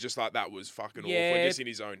 But he was just like, that was fucking awful, Yeah. just in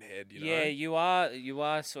his own head. You know? Yeah, you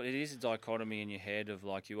are. Sort. It is a dichotomy in your head of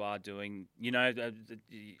like you are doing, you know,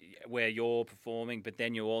 where you're performing, but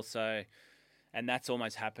then you also, and that's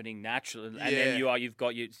almost happening naturally. And then you've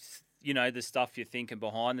got you know, the stuff you're thinking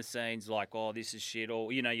behind the scenes, like, oh, this is shit,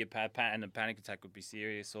 or, you know, your and the panic attack would be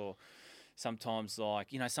serious, or sometimes,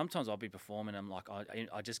 like, you know, sometimes I'll be performing, I'm like,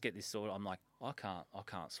 I just get this sort of, I'm like, I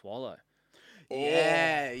can't swallow.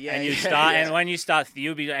 Yeah. And you start, and when you start,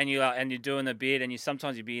 you'll be, and you're doing the bit, and you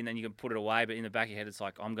sometimes you be, and then you can put it away, but in the back of your head, it's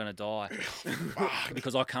like, I'm gonna die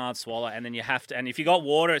because I can't swallow. And then you have to, and if you got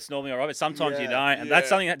water, it's normally alright, but sometimes you don't. And that's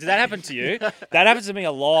something does that happen to you? That happens to me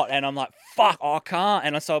a lot, and I'm like, fuck, I can't.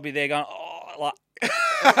 And so I'll be there going, oh, like,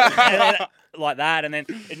 and then, like that, and then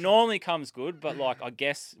it normally comes good, but like I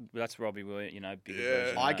guess that's Robbie Williams, you know, bigger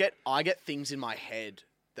version of that. I get things in my head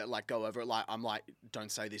that like go over it. Like I'm like,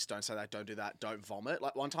 don't say this, don't say that, don't do that, don't vomit.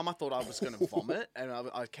 Like one time I thought I was going to vomit, and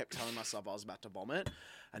I kept telling myself I was about to vomit.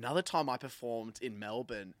 Another time I performed in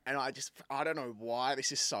Melbourne, and I don't know why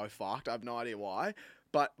this is so fucked. I have no idea why,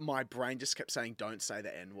 but my brain just kept saying, don't say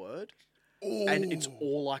the N word. And it's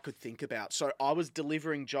all I could think about. So I was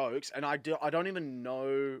delivering jokes, and I don't even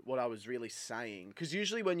know what I was really saying. Because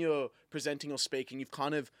usually when you're presenting or speaking, you've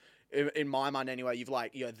kind of, in my mind anyway,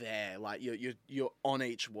 you're there, like you're on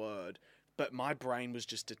each word. But my brain was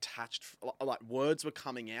just detached. Like words were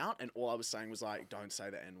coming out, and all I was saying was like, "Don't say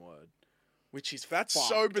the N word," which is That's fucked.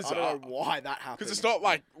 so bizarre. I don't know why that happened. Because it's not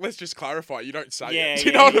like, let's just clarify, you don't say Yeah, it. Do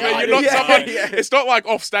you yeah, know what yeah, I mean? I You're not know. somebody, Yeah. It's not like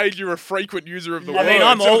off stage you're a frequent user of the I word. mean,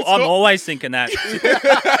 I'm so it's not- always thinking that.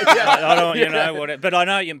 I don't, you know what? But I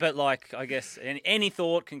know you. But like, I guess any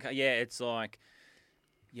thought can. Yeah, it's like,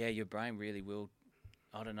 yeah, your brain really will.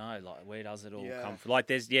 I don't know. Like, where does it all come from? Like,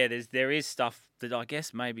 there is stuff that I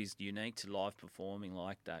guess maybe is unique to live performing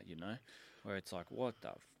like that. You know, where it's like, what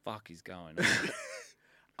the fuck is going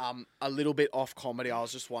on? A little bit off comedy. I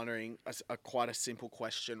was just wondering, quite a simple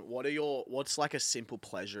question. What's like a simple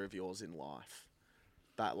pleasure of yours in life?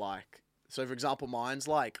 That like, so for example, mine's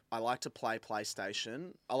like, I like to play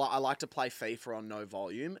PlayStation. I like to play FIFA on no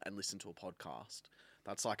volume and listen to a podcast.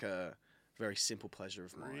 That's like a very simple pleasure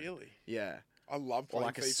of mine. Really? Yeah. I love Or playing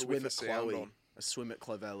like a FIFA swim with at the sound Chloe. on. A swim at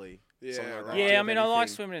Clovelly. Yeah, something like that. right. Do you Yeah, I have mean, I like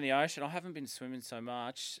anything? swimming in the ocean. I haven't been swimming so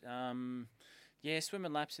much. Yeah,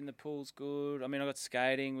 swimming laps in the pool's good. I mean, I got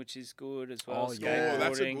skating, which is good as well. Oh, yeah. Oh,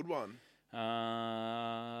 that's a Skateboarding. good one.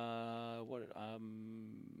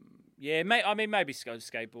 Yeah, I mean, maybe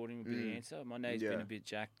skateboarding would be the answer. My knee's been Yeah. a bit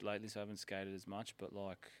jacked lately, so I haven't skated as much. But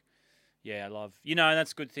like, yeah, I love, and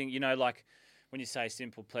that's a good thing. Like when you say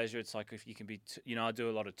simple pleasure, it's like if you can be, I do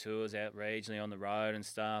a lot of tours out regionally on the road and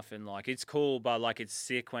stuff, and like it's cool, but like it's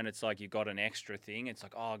sick when it's like you got an extra thing. It's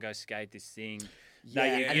like, oh, I'll go skate this thing. No,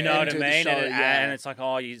 Yeah, you know what I do the mean, show, and it's like,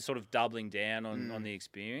 oh, you're sort of doubling down on the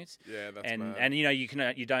experience. Yeah, that's and mad. and you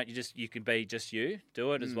can be just you,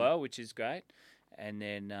 do it as well, which is great. And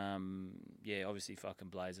then obviously fucking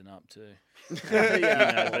blazing up too.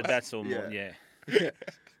 But that's all more. Yeah.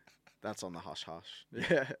 That's on the hush hush.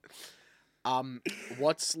 Yeah.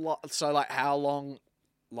 So like how long?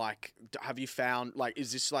 Like, have you found, like,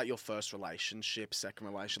 is this like your first relationship, second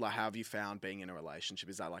relationship? Like, how have you found being in a relationship?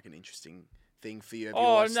 Is that like an interesting thing for you? Have you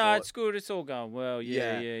always thought... it's good. It's all going well.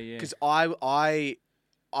 Yeah. Because I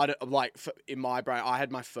don't, like, in my brain, I had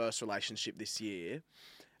my first relationship this year,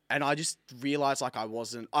 and I just realized like I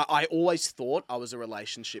wasn't. I always thought I was a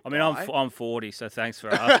relationship. I mean, guy. I'm 40, so thanks for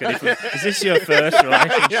asking. Is this your first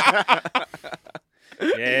relationship?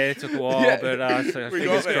 Yeah, it took a while, but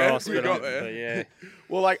fingers crossed. We got there. But yeah.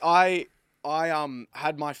 Well, like I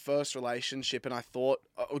had my first relationship, and I thought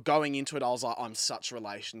going into it, I was like, I'm such a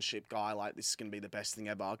relationship guy. Like, this is gonna be the best thing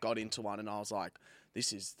ever. I got into one, and I was like,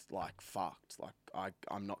 this is like fucked. Like,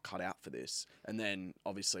 I'm not cut out for this. And then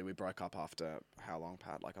obviously we broke up after how long,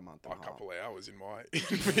 Pat? Like a month and a half. A couple of hours in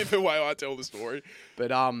the way I tell the story.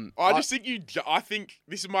 But I think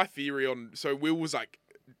this is my theory on. So Will was like,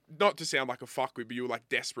 not to sound like a fuckwit, but you were like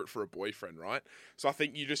desperate for a boyfriend, right? So I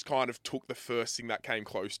think you just kind of took the first thing that came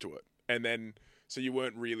close to it, and then so you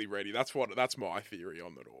weren't really ready. That's my theory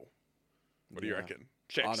on it all. What do you reckon?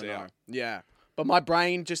 Checks I don't know. out. Yeah. But my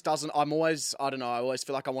brain just doesn't. I always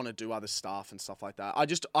feel like I want to do other stuff and stuff like that. I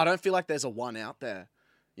don't feel like there's a one out there,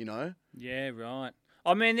 you know? Yeah, right.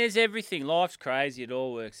 I mean, there's everything. Life's crazy. It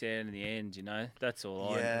all works out in the end, That's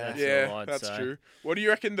all That's say. true. What do you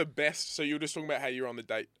reckon the best? So you were just talking about how you're on the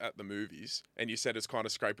date at the movies, and you said it's kind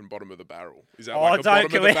of scraping bottom of the barrel. Is that like a bottom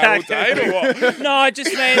of the barrel date or what? No, I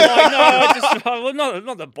just mean like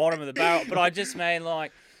not the bottom of the barrel, but I just mean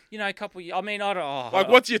like. A couple. I mean, I don't. Like,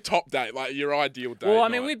 what's your top date? Like your ideal date? Well, I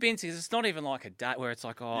mean, night? we've been to. It's not even like a date where it's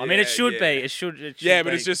like, I mean, it should be. It should. Yeah, be.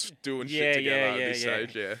 but it's just doing shit together at this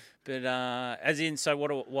stage. Yeah. But as in, so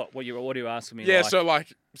what are you asking me? Yeah,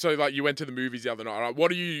 like? so you went to the movies the other night. Right?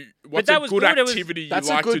 What's that a was good good. activity you That's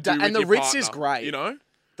a like good to do da- with and the your Ritz partner, is great. You know?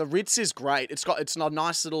 The Ritz is great. It's a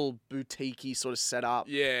nice little boutique-y sort of setup.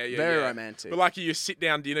 Yeah. Very romantic. But like, are you a sit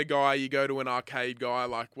down dinner guy? You go to an arcade guy?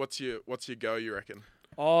 Like, what's your go? You reckon?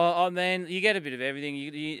 Oh, man, you get a bit of everything.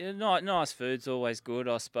 Nice food's always good,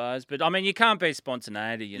 I suppose. But, I mean, you can't beat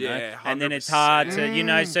spontaneity, Yeah, 100%. And then it's hard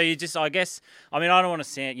to, so you just, I guess, I mean, I don't want to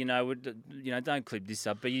sound, don't clip this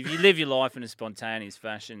up, but if you live your life in a spontaneous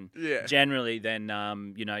fashion, generally, then,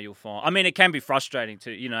 you'll find, I mean, it can be frustrating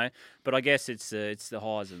too, but I guess it's the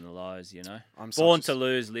highs and the lows, I'm Born to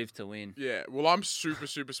lose, live to win. Yeah, well, I'm super,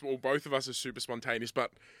 super small. Both of us are super spontaneous,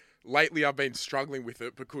 but lately I've been struggling with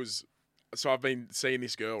it because... So I've been seeing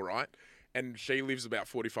this girl, right? And she lives about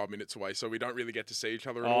 45 minutes away, so we don't really get to see each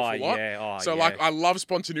other an awful lot. Like, I love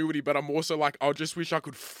spontaneity, but I'm also like, I just wish I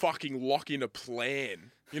could fucking lock in a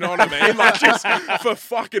plan. You know what I mean? Like, just for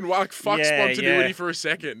fucking, like, fuck spontaneity for a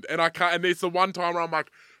second. And I can't, and it's the one time where I'm like,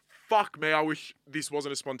 fuck me, I wish this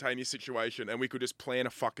wasn't a spontaneous situation and we could just plan a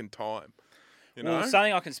fucking time. You know? Well,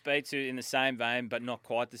 something I can speak to in the same vein, but not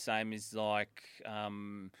quite the same, is like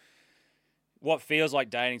what feels like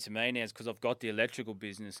dating to me now is because I've got the electrical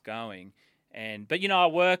business going. But I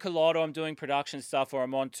work a lot, or I'm doing production stuff, or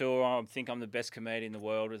I'm on tour, or I think I'm the best comedian in the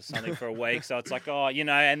world, or something for a week. So it's like,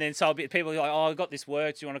 and then so people are like, oh, I got this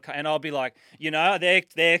work. Do you want to? And I'll be like,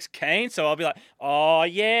 they're keen. So I'll be like, oh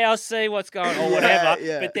yeah, I'll see what's going on, or whatever.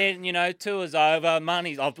 Yeah. But then tour's over,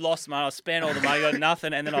 I've lost money, I've spent all the money, got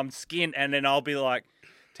nothing, and then I'm skinned, and then I'll be like,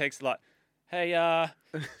 text like, hey,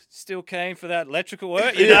 still keen for that electrical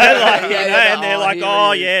work, and they're like,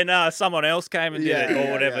 oh yeah, no, someone else came and did it,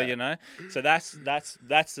 or whatever, So that's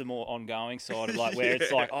the more ongoing side of like where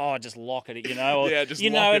it's like, oh, just lock it, or, just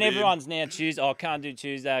and lock it everyone's now Tuesday, oh, can't do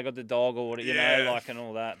Tuesday, I got the dog or whatever, and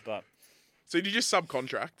all that. But so do you just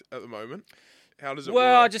subcontract at the moment? How does it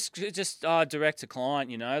well, work? just direct to client,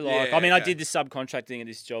 I did this subcontracting at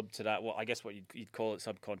this job today. Well, I guess what you'd call it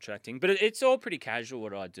subcontracting, but it's all pretty casual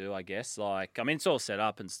what I do, I guess. It's all set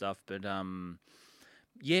up and stuff, but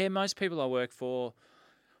most people I work for,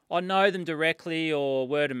 I know them directly or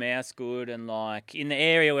word of mouth's good, and in the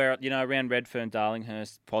area where around Redfern,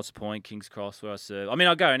 Darlinghurst, Potts Point, Kings Cross, where I serve.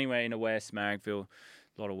 I go anywhere in the West, Marrickville,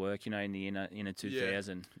 a lot of work, in the inner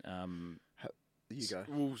 2000. You go.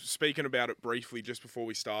 Well, speaking about it briefly just before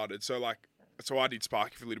we started, so I did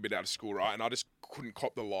Sparky for a little bit out of school, right? And I just couldn't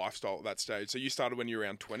cop the lifestyle at that stage. So you started when you were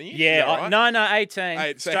around 20? Yeah, right?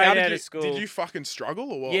 18. So straight out of school. Did you fucking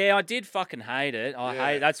struggle or what? Yeah, I did fucking hate it.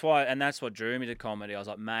 That's what drew me to comedy. I was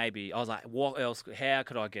like, what else? How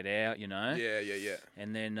could I get out? Yeah.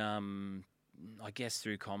 And then I guess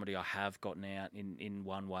through comedy, I have gotten out in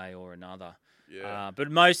one way or another. Yeah. But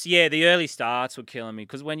the early starts were killing me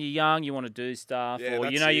because when you're young, you want to do stuff, or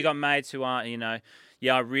you got mates who aren't, I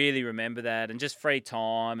really remember that, and just free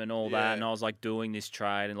time and all that, and I was doing this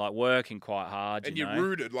trade and working quite hard. And you're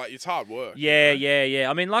rooted, it's hard work.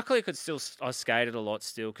 Yeah. Luckily, I skated a lot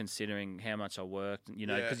still, considering how much I worked,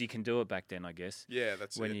 because you can do it back then, I guess. Yeah,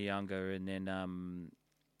 that's when it. you're younger, and then that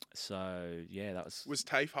was. Was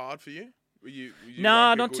TAFE hard for you? Were you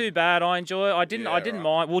No, not too bad. I enjoy it. I didn't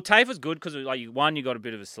mind. Well, TAFE was good because you got a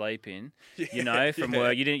bit of a sleep in, from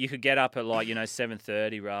work. You could get up at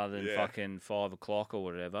 7:30 rather than fucking 5 o'clock or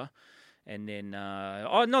whatever. And then,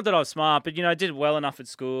 not that I was smart, but I did well enough at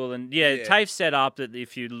school, and TAFE's set up that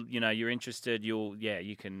if you're interested, you get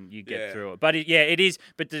through it. But it is.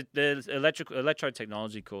 But the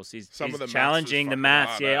electrotechnology course is challenging. The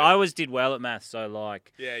maths, hard, I always did well at maths, so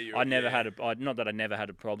I never had not that I never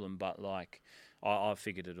had a problem, but I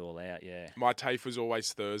figured it all out. Yeah. My TAFE was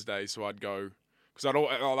always Thursday, so I'd go. Because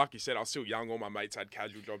like you said, I was still young. All my mates had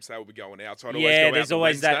casual jobs. They would be going out. So I'd always go out there's on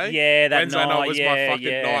always Wednesday. that Wednesday night was my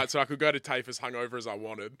fucking night. night. So I could go to TAFE as hungover as I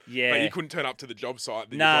wanted. Yeah. But you couldn't turn up to the job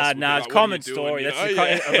site. Nah, it's a common story.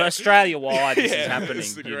 That's Australia-wide this is happening,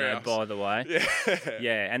 by the way.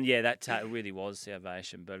 Yeah. And that really was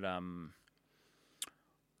salvation.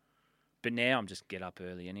 But now I'm just get up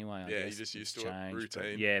early anyway. I guess. You're just used to it,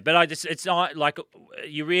 routine. But it's not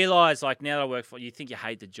you realise now that I work for, you think you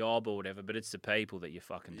hate the job or whatever, but it's the people that you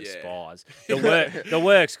fucking despise. The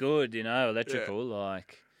work's good, electrical. I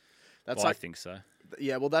think so.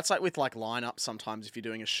 Yeah, well, that's with lineup sometimes if you're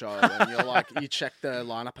doing a show and you're you check the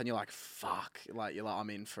lineup and you're like, fuck, you're like,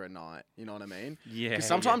 I'm in for a night. You know what I mean? Yeah. Because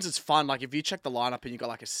sometimes it's fun. If you check the lineup and you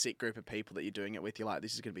got a sick group of people that you're doing it with, you're like,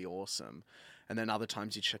 this is going to be awesome. And then other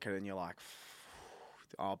times you check it and you're like,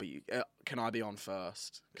 can I be on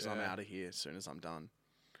first? Because I'm out of here as soon as I'm done.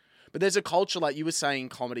 But there's a culture, you were saying,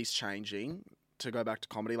 comedy's changing. To go back to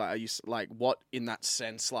comedy, are you what in that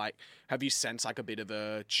sense? Have you sensed a bit of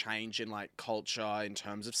a change in culture in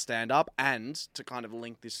terms of stand up? And to kind of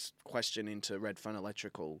link this question into Redfern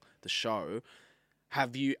Electrical, the show,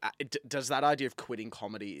 have you? Does that idea of quitting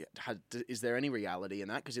comedy? Is there any reality in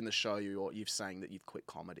that? Because in the show, you're saying that you've quit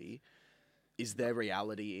comedy. Is there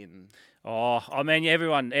reality in? Oh,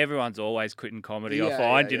 everyone's always quitting comedy. I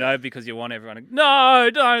find, because you want everyone to,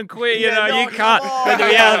 no, don't quit. You can't. But the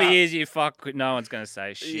reality is, you fuck. No one's going to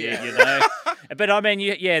say shit. But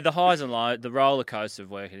the highs and lows, the roller coaster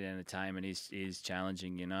of working in entertainment is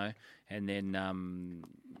challenging. And then,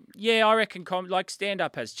 I reckon stand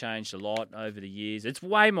up has changed a lot over the years. It's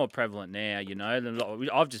way more prevalent now.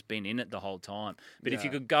 I've just been in it the whole time. But if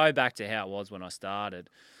you could go back to how it was when I started.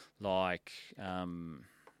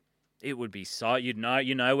 It would be so,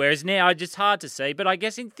 whereas now it's just hard to see. But I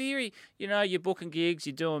guess in theory, you're booking gigs,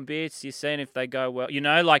 you're doing bits, you're seeing if they go well.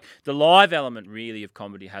 The live element really of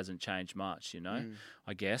comedy hasn't changed much,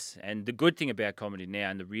 I guess. And the good thing about comedy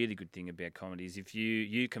now, and the really good thing about comedy is if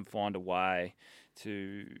you can find a way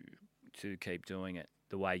to keep doing it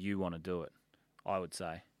the way you want to do it, I would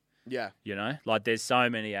say. Yeah. You know, like there's so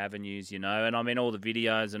many avenues, you know, and I mean all the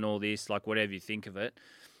videos and all this, like whatever you think of it.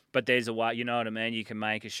 But there's a way, you know what I mean? You can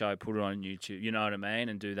make a show, put it on YouTube, you know what I mean,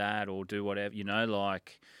 and do that or do whatever, you know,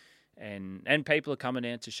 like, and people are coming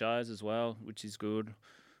out to shows as well, which is good.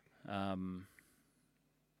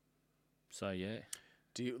 So yeah.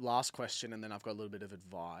 Last question, and then I've got a little bit of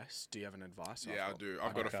advice. Do you have an advice? Yeah, I do.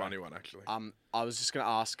 I've got a funny one actually. I was just gonna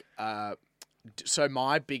ask. So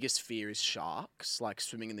my biggest fear is sharks, like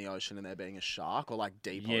swimming in the ocean and there being a shark, or like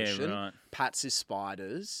deep ocean. Right. Pat's is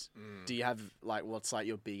spiders. Do you have like what's like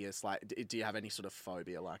your biggest like? Do you have any sort of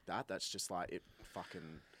phobia like that? That's just like it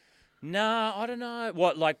fucking. No, I don't know.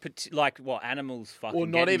 What like what animals fucking? Well,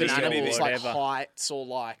 not even getting animals, or like whatever. heights or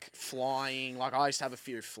like flying. Like I used to have a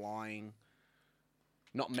fear of flying.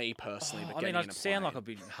 Not me personally, but I getting mean, in a I sound plane. like a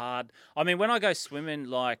bit hard. I mean, when I go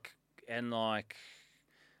swimming, and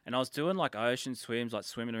I was doing like ocean swims, like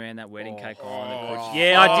swimming around that wedding cake island.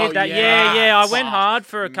 Yeah, I did that. Yeah. I went hard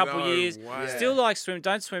for a couple No years. way. Still like swim.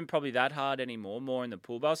 Don't swim probably that hard anymore. More in the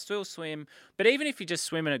pool, but I'll still swim. But even if you just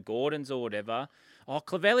swimming at Gordon's or whatever. Oh,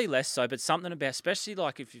 Clovelly less so, but something about, especially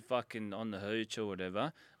like if you're fucking on the hooch or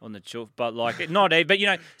whatever, on the chuff, but like, but you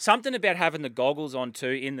know, something about having the goggles on too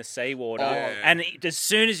in the seawater. And as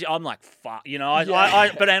soon as I'm like, fuck, you know,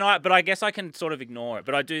 but I guess I can sort of ignore it,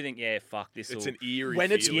 but I do think, yeah, fuck this. It's an eerie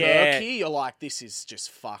when it's feeling. murky, you're like, this is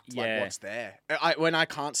just fucked. Like, Yeah. what's there? When I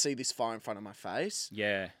can't see this far in front of my face.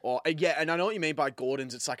 Yeah. Or and I know what you mean by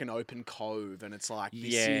Gordon's. It's like an open cove, and it's like,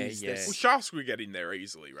 this Yeah. Well, sharks would get in there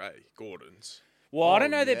easily, right? Gordon's. Well, I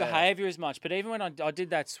don't know their yeah. behaviour as much, but even when I did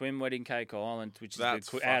that swim wedding Cake Island, which is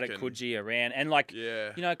That's out at fucking- Coogee around, and like,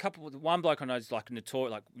 Yeah. you know, one bloke I know is like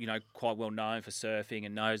notorious, like, you know, quite well known for surfing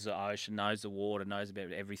and knows the ocean, knows the water, knows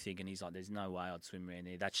about everything, and he's like, there's no way I'd swim around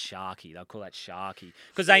there. That's sharky. They'll call that sharky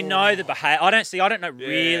because they know the behaviour. I don't know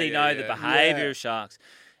really know the behaviour of sharks.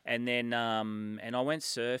 And then, and I went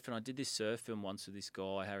surfing. I did this surf film once with this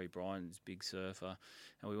guy, Harry Bryan, this big surfer.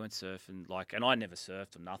 And we went surfing, like, and I never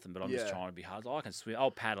surfed or nothing, but I'm just trying to be hard. I can swim.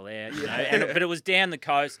 I'll paddle out, you know. But it was down the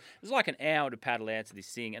coast. It was like an hour to paddle out to this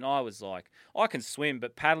thing, and I was like, I can swim,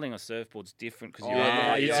 but paddling on a surfboard's different because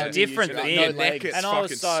it's a different thing. And I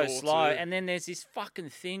was so slow. And then there's this fucking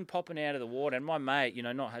thing popping out of the water, and my mate, you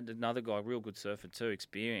know, not had another guy, real good surfer too,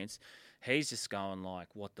 experience. He's just going like,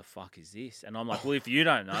 what the fuck is this? And I'm like, well, if you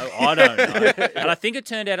don't know, I don't know. And I think it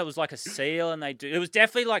turned out it was like a seal, and it was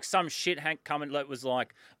definitely like some shit Hank coming that was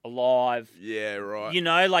like alive. Yeah, right. You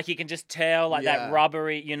know, like you can just tell like that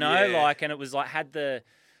rubbery, you know, Yeah. like, and it was like I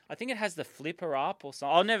think it has the flipper up or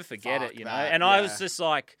something. I'll never forget Fuck it, you know. that, And I was just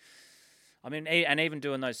like, I mean, and even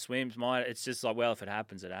doing those swims, it's just like, well, if it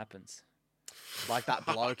happens, it happens. Like that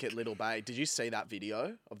bloke at Little Bay. Did you see that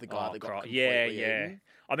video of the guy that got completely yeah. eaten?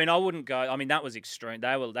 I mean, I wouldn't go. I mean, that was extreme.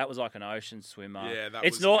 That was like an ocean swimmer. Yeah, that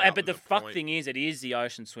it's was- not. that But the was the fuck point. thing is, it is the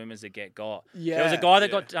ocean swimmers that get got. Yeah. There was a guy that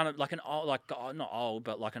Yeah. got done like an old, not old,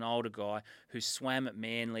 but like an older guy who swam at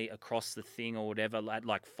Manly across the thing or whatever at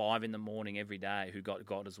like 5 a.m. every day, who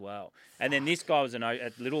got as well. And then this guy was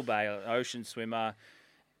at Little Bay, an ocean swimmer.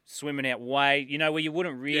 Swimming out way, you know, where you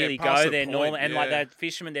wouldn't really past go the there point, normally, and like yeah. that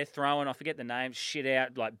fishermen, they're throwing, I forget the name, shit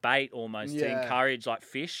out like bait almost to Yeah. encourage like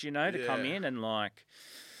fish, you know, to come Yeah. in and like.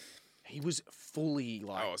 He was fully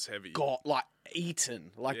like Oh, it's heavy. got like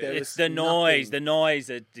eaten. Like Yeah. there was It's the noise nothing.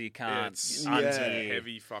 that you Yeah, can't it's Yeah. it's a unhear.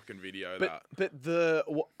 heavy fucking video. But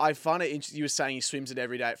I find it interesting. You were saying he swims it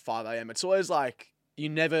every day at 5 a.m. It's always like you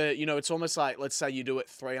never, you know, it's almost like, let's say you do it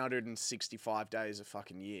 365 days a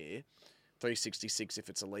fucking year, 366 if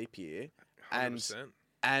it's a leap year, 100%.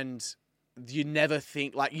 and you never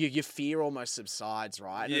think like your fear almost subsides,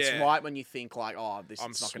 right? And it's Yeah. right when you think like, oh, this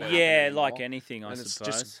I'm is not going to sweating. happen Yeah, anymore. like anything, I and it's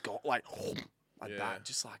suppose. just got like Yeah. that,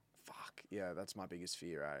 just like fuck. Yeah, that's my biggest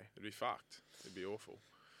fear, eh? It'd be fucked. It'd be awful.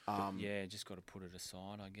 Yeah, just got to put it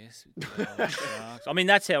aside, I guess. Sharks. I mean,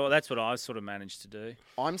 that's what I sort of managed to do.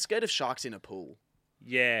 I'm scared of sharks in a pool.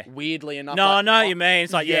 Yeah. Weirdly enough. No, I like, know what you mean.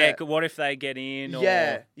 It's like, yeah. what if they get in? Or...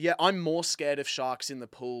 Yeah. I'm more scared of sharks in the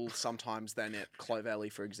pool sometimes than at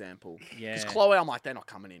Clovelly, for example. Yeah. Because Chloe, I'm like, they're not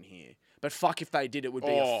coming in here. But fuck, if they did, it would be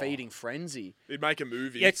a Oh. feeding frenzy. It'd make a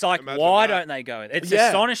movie. It's like, Imagine why that. don't they go? It's Yeah.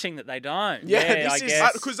 astonishing that they don't. Yeah, Yeah, this I is-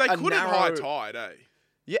 guess. Because they a could at high narrow- tide, eh?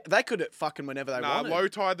 Yeah, they could at fucking whenever they Nah, wanted. low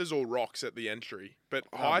tide, there's all rocks at the entry. But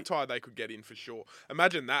high tide, they could get in for sure.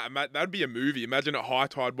 Imagine that. That'd be a movie. Imagine at high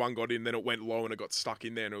tide, one got in, then it went low and it got stuck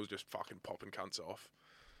in there and it was just fucking popping cunts off.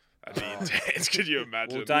 That'd be intense. Could you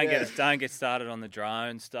imagine? Well, don't get started on the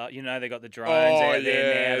drone stuff. You know, they got the drones out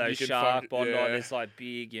there now. you Those can shark fuck- bondi, yeah. it's like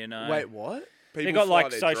big. You know. Wait, what? people They've got fly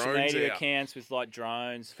like their social drones media out. accounts with like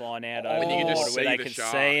drones flying out Oh. over And you the can just water where see they the can see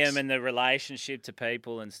sharks. them and the relationship to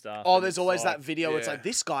people and stuff. Oh, and there's it's always like, that video. It's yeah. like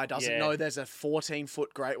this guy doesn't Yeah. know there's a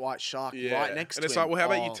 14-foot great white shark right next and to it's him. like, well, how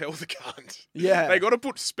about you Oh. tell the cunt? Yeah. They got to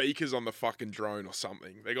put speakers on the fucking drone or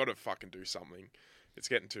something. They got to fucking do something. It's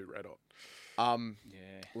getting too red hot.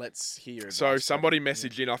 Yeah. Let's hear it. So somebody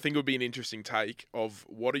messaged in, I think it would be an interesting take of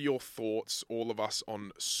what are your thoughts, all of us,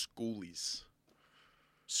 on schoolies?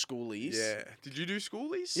 Schoolies. Yeah. Did you do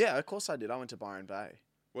schoolies? Yeah, of course I did. I went to Byron Bay.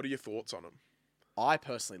 What are your thoughts on them? I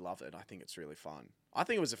personally love it. I think it's really fun. I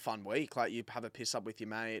think it was a fun week. Like, you have a piss up with your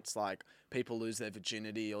mates. Like, people lose their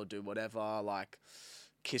virginity or do whatever. Like,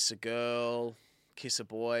 kiss a girl, kiss a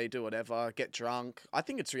boy, do whatever, get drunk. I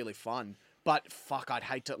think it's really fun. But fuck, I'd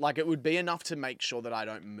hate to. Like, it would be enough to make sure that I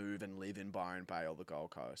don't move and live in Byron Bay or the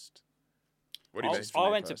Gold Coast. What do you mean? for I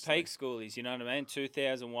me went personally. to peak schoolies, you know what I mean?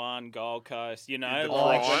 2001, Gold Coast, you know, The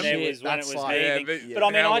like prime. when it Shit, was when it that's was like- heaving. Yeah, But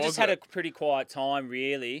I mean, how I just was had a it? pretty quiet time,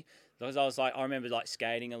 really, because I was like, I remember like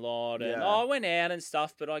skating a lot, and Yeah. I went out and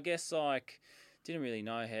stuff, but I guess like didn't really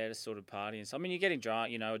know how to sort of party and stuff. I mean, you're getting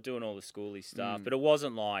drunk, you know, doing all the schoolie stuff, but it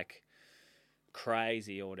wasn't like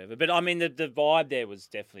crazy or whatever. But I mean, the vibe there was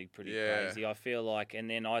definitely pretty Yeah. crazy. I feel like, and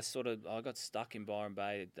then I got stuck in Byron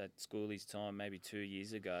Bay at that schoolies time maybe 2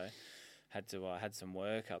 years ago. Had some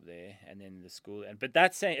work up there, and then the school, but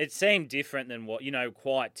it seemed different than what, you know,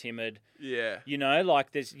 quite timid. Yeah. You know, like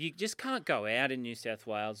you just can't go out in New South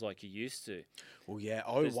Wales like you used to. Well, yeah,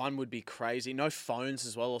 01 would be crazy. No phones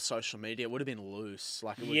as well or social media. It would have been loose.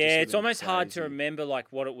 Like, it would Yeah, just have it's been almost hard to crazy. remember like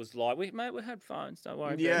what it was like. We had phones, don't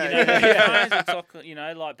worry. Yeah. About it. You know, we had phones and talk, you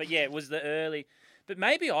know, like, but yeah, it was the early. But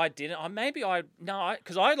maybe I didn't.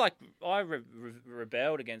 Because I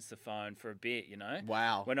rebelled against the phone for a bit, you know.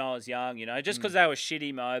 Wow. When I was young, you know, just because they were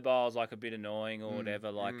shitty mobiles, like a bit annoying or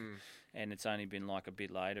whatever, like. Mm. And it's only been like a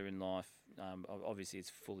bit later in life. Obviously, it's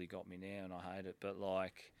fully got me now, and I hate it, but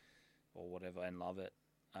like, or whatever, and love it.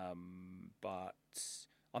 But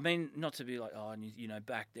I mean, not to be like, oh, you know,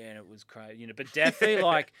 back then it was crazy, you know, but definitely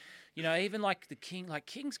like, you know, even like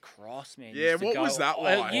King's Cross, man. Yeah, used to what go- was that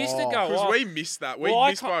I like? used to go Because off. we missed that. We Well,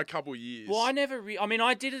 I missed can't- by a couple of years. Well, I never. I mean,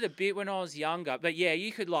 I did it a bit when I was younger, but yeah,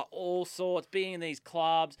 you could like all sorts, being in these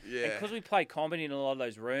clubs. Yeah. Because we play comedy in a lot of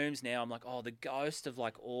those rooms now, I'm like, oh, the ghost of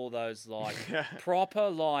like all those like proper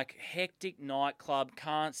like hectic nightclub,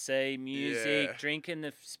 can't see music, Yeah. drinking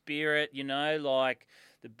the spirit, you know, like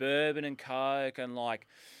the bourbon and coke, and like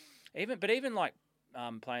even like.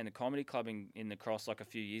 Playing the comedy club in the Cross like a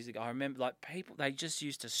few years ago, I remember like people, they just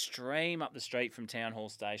used to stream up the street from Town Hall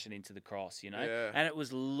Station into the Cross, you know, Yeah. and it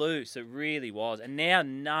was loose. It really was. And now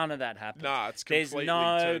none of that happens. Nah, it's There's completely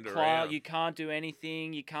no turned around. you can't do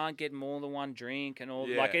anything. You can't get more than one drink and all.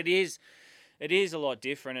 Yeah. Like it is a lot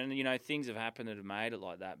different. And you know, things have happened that have made it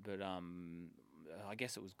like that. But I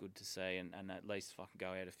guess it was good to see and at least fucking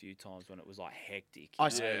go out a few times when it was like hectic. I You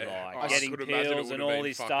s- know, Yeah. like I getting could imagine it pills would and have all been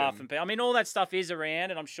this stuff. fucking- And I mean, all that stuff is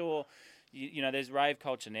around, and I'm sure. You know, there's rave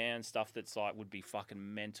culture now and stuff that's like would be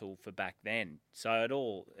fucking mental for back then. So it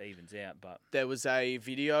all evens out. But There was a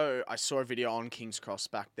video, I saw a video on King's Cross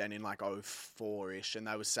back then in like 04-ish, and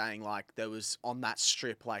they were saying like there was on that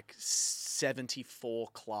strip like 74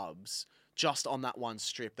 clubs just on that one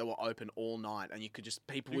strip that were open all night, and you could just,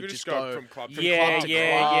 people You would could just just go from club to from yeah, club to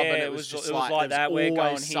yeah, club, yeah. and It was just like there was that. We're going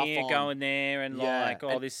always stuff here, on. going there, and like all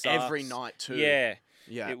and this stuff every night too. Yeah,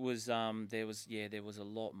 Yeah. It was there was a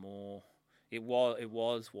lot more. It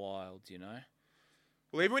was wild, you know.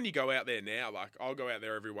 Well, even when you go out there now, like I'll go out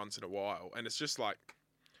there every once in a while, and it's just like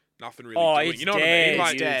nothing really Oh, doing. it's You know what I dead. mean?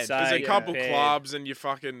 Like It's dead. there's a Yeah. couple Dead. clubs, and you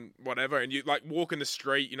fucking whatever, and you like walk in the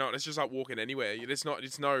street. You know, and it's just like walking anywhere. It's not.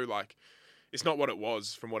 It's no like. It's not what it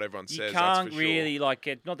was from what everyone You says. can't that's for really sure. like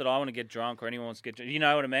get. Not that I want to get drunk or anyone wants to get drunk. You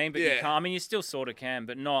know what I mean? But you Yeah. can't. I mean, you still sort of can,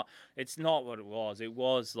 but not. It's not what it was. It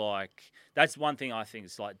was like that's one thing I think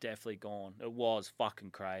is like definitely gone. It was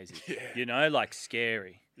fucking crazy. Yeah. You know, like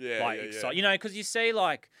scary. Yeah, Like yeah. you know, because you see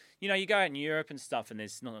like. You know, you go out in Europe and stuff, and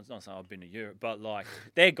there's not saying I've been to Europe, but like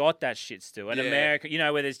they got that shit still. And Yeah. America, you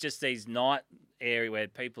know, where there's just these night area where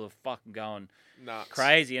people are fucking going Nuts.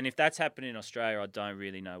 crazy. And if that's happening in Australia, I don't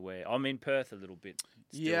really know where. I'm in Perth a little bit.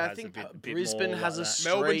 Still Yeah, I has think a bit Brisbane more has like a that.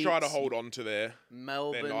 Melbourne try to streets. hold on to their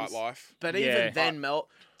Melbourne nightlife. But Yeah. even then,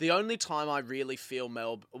 the only time I really feel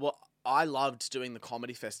Melbourne, well, I loved doing the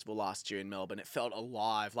comedy festival last year in Melbourne. It felt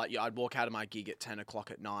alive. Like, I'd walk out of my gig at 10 o'clock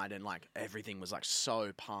at night, and like everything was like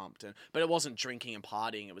so pumped. But it wasn't drinking and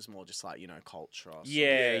partying. It was more just like, you know, culture. Or something.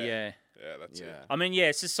 Yeah, Yeah. yeah. Yeah, that's Yeah. it. I mean,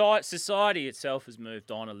 yeah, society itself has moved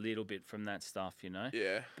on a little bit from that stuff, you know.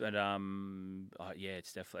 Yeah. But yeah,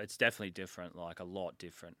 it's definitely different, like a lot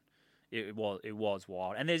different. it was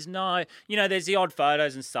wild. And there's no, there's the odd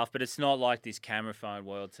photos and stuff, but it's not like this camera phone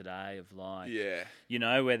world today of like,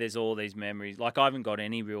 where there's all these memories. Like I haven't got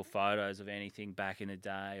any real photos of anything back in the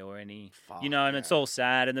day or any, and it's all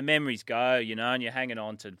sad and the memories go, and you're hanging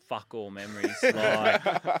on to fuck all memories,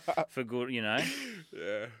 like for good,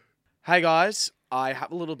 Yeah. Hey guys, I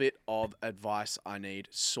have a little bit of advice I need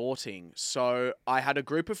sorting. So I had a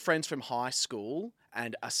group of friends from high school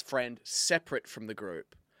and a friend separate from the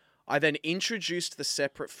group. I then introduced the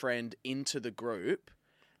separate friend into the group,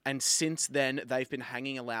 and since then they've been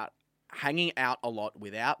hanging out a lot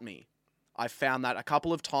without me. I found that a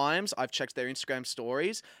couple of times. I've checked their Instagram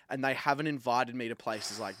stories and they haven't invited me to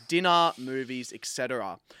places like dinner, movies,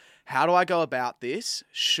 etc. How do I go about this?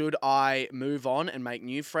 Should I move on and make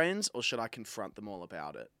new friends, or should I confront them all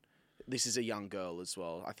about it? This is a young girl as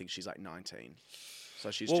well. I think she's like 19.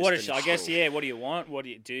 So she's well, just I guess, yeah, what do you want?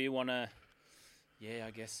 Do you want to... Yeah,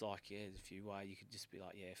 I guess, like, there's a few ways you could just be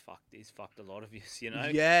like, yeah, fuck this, fucked a lot of you,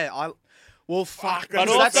 Yeah, fuck. But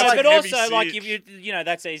also, like, if you,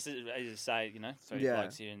 that's easy to say, three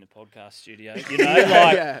blokes here in the podcast studio,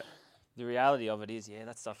 like, the reality of it is,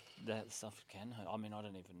 that stuff can hurt. I mean, I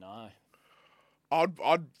don't even know.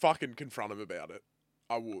 I'd fucking confront him about it.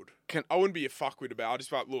 I would. I wouldn't be a fuckwit about it. I'd just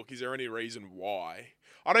be like, look, is there any reason why?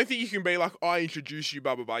 I don't think you can be like, I introduce you,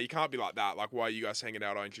 blah, blah, blah. You can't be like that. Like, why are you guys hanging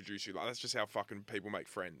out? I introduce you. Like, that's just how fucking people make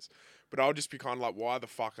friends. But I'll just be kind of like, why the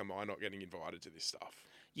fuck am I not getting invited to this stuff?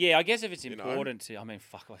 Yeah, I guess if it's important to... I mean,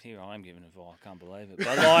 fuck, here I am giving advice. I can't believe it.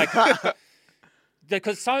 But, like...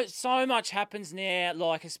 Because so much happens now,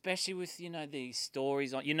 like especially with these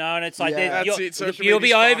stories on and it's like you'll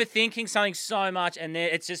be overthinking something so much, and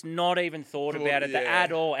it's just not even thought about it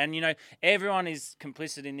at all. And everyone is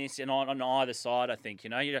complicit in this, and on either side, I think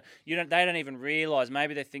they don't even realise.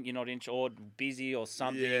 Maybe they think you're not or busy or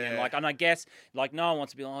something, and I guess like no one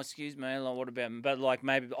wants to be like, oh, excuse me, like what about? But like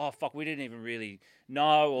maybe fuck, we didn't even really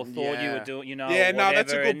know or thought you were doing, or whatever.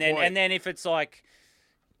 That's a good point. And then if it's like.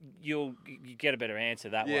 You get a better answer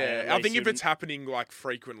that way. Yeah, I think if it's happening like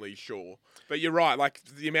frequently, sure. But you're right. Like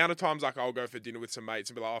the amount of times like I'll go for dinner with some mates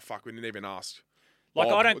and be like, oh fuck, we didn't even ask. Like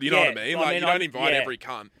Bob. I don't. You know what I mean? Like you don't invite every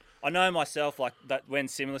cunt. I know myself like that when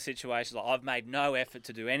similar situations. Like I've made no effort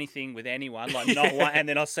to do anything with anyone. Like not one. And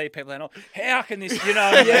then I see people and how can this? You know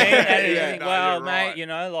what I mean? And you think, well, mate,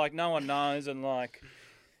 right. Like no one knows, and like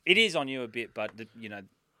it is on you a bit, but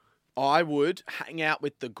I would hang out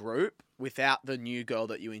with the group without the new girl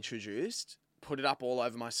that you introduced, put it up all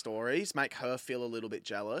over my stories, make her feel a little bit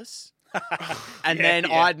jealous. And then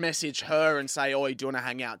I'd message her and say, oh, do you want to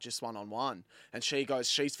hang out just one-on-one? And she goes,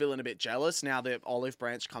 she's feeling a bit jealous. Now the olive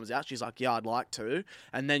branch comes out. She's like, yeah, I'd like to.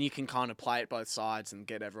 And then you can kind of play it both sides and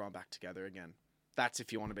get everyone back together again. That's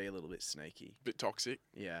if you want to be a little bit sneaky. Bit toxic.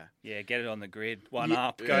 Yeah. Yeah, get it on the grid. One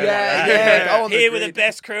up. Go go on the Here grid. with the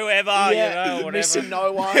best crew ever. Whatever. Missing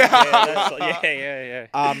no one.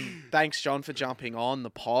 Thanks, John, for jumping on the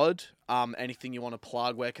pod. Anything you want to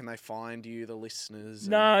plug? Where can they find you, the listeners?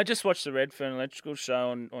 No, just watch the Redfern Electrical Show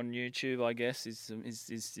on YouTube, I guess, is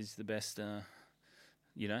the best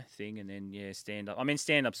thing. And then, stand-up. I mean,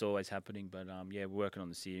 stand-up's always happening, but, we're working on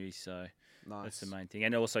the series, so... Nice. That's the main thing.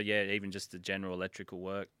 And also, even just the general electrical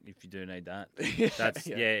work, if you do need that. That's,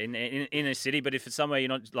 in a city. But if it's somewhere you're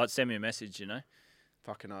not, like, send me a message,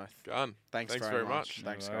 Fucking oath. Done. Thanks very much.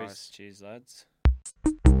 Thanks, guys. Cheers, lads.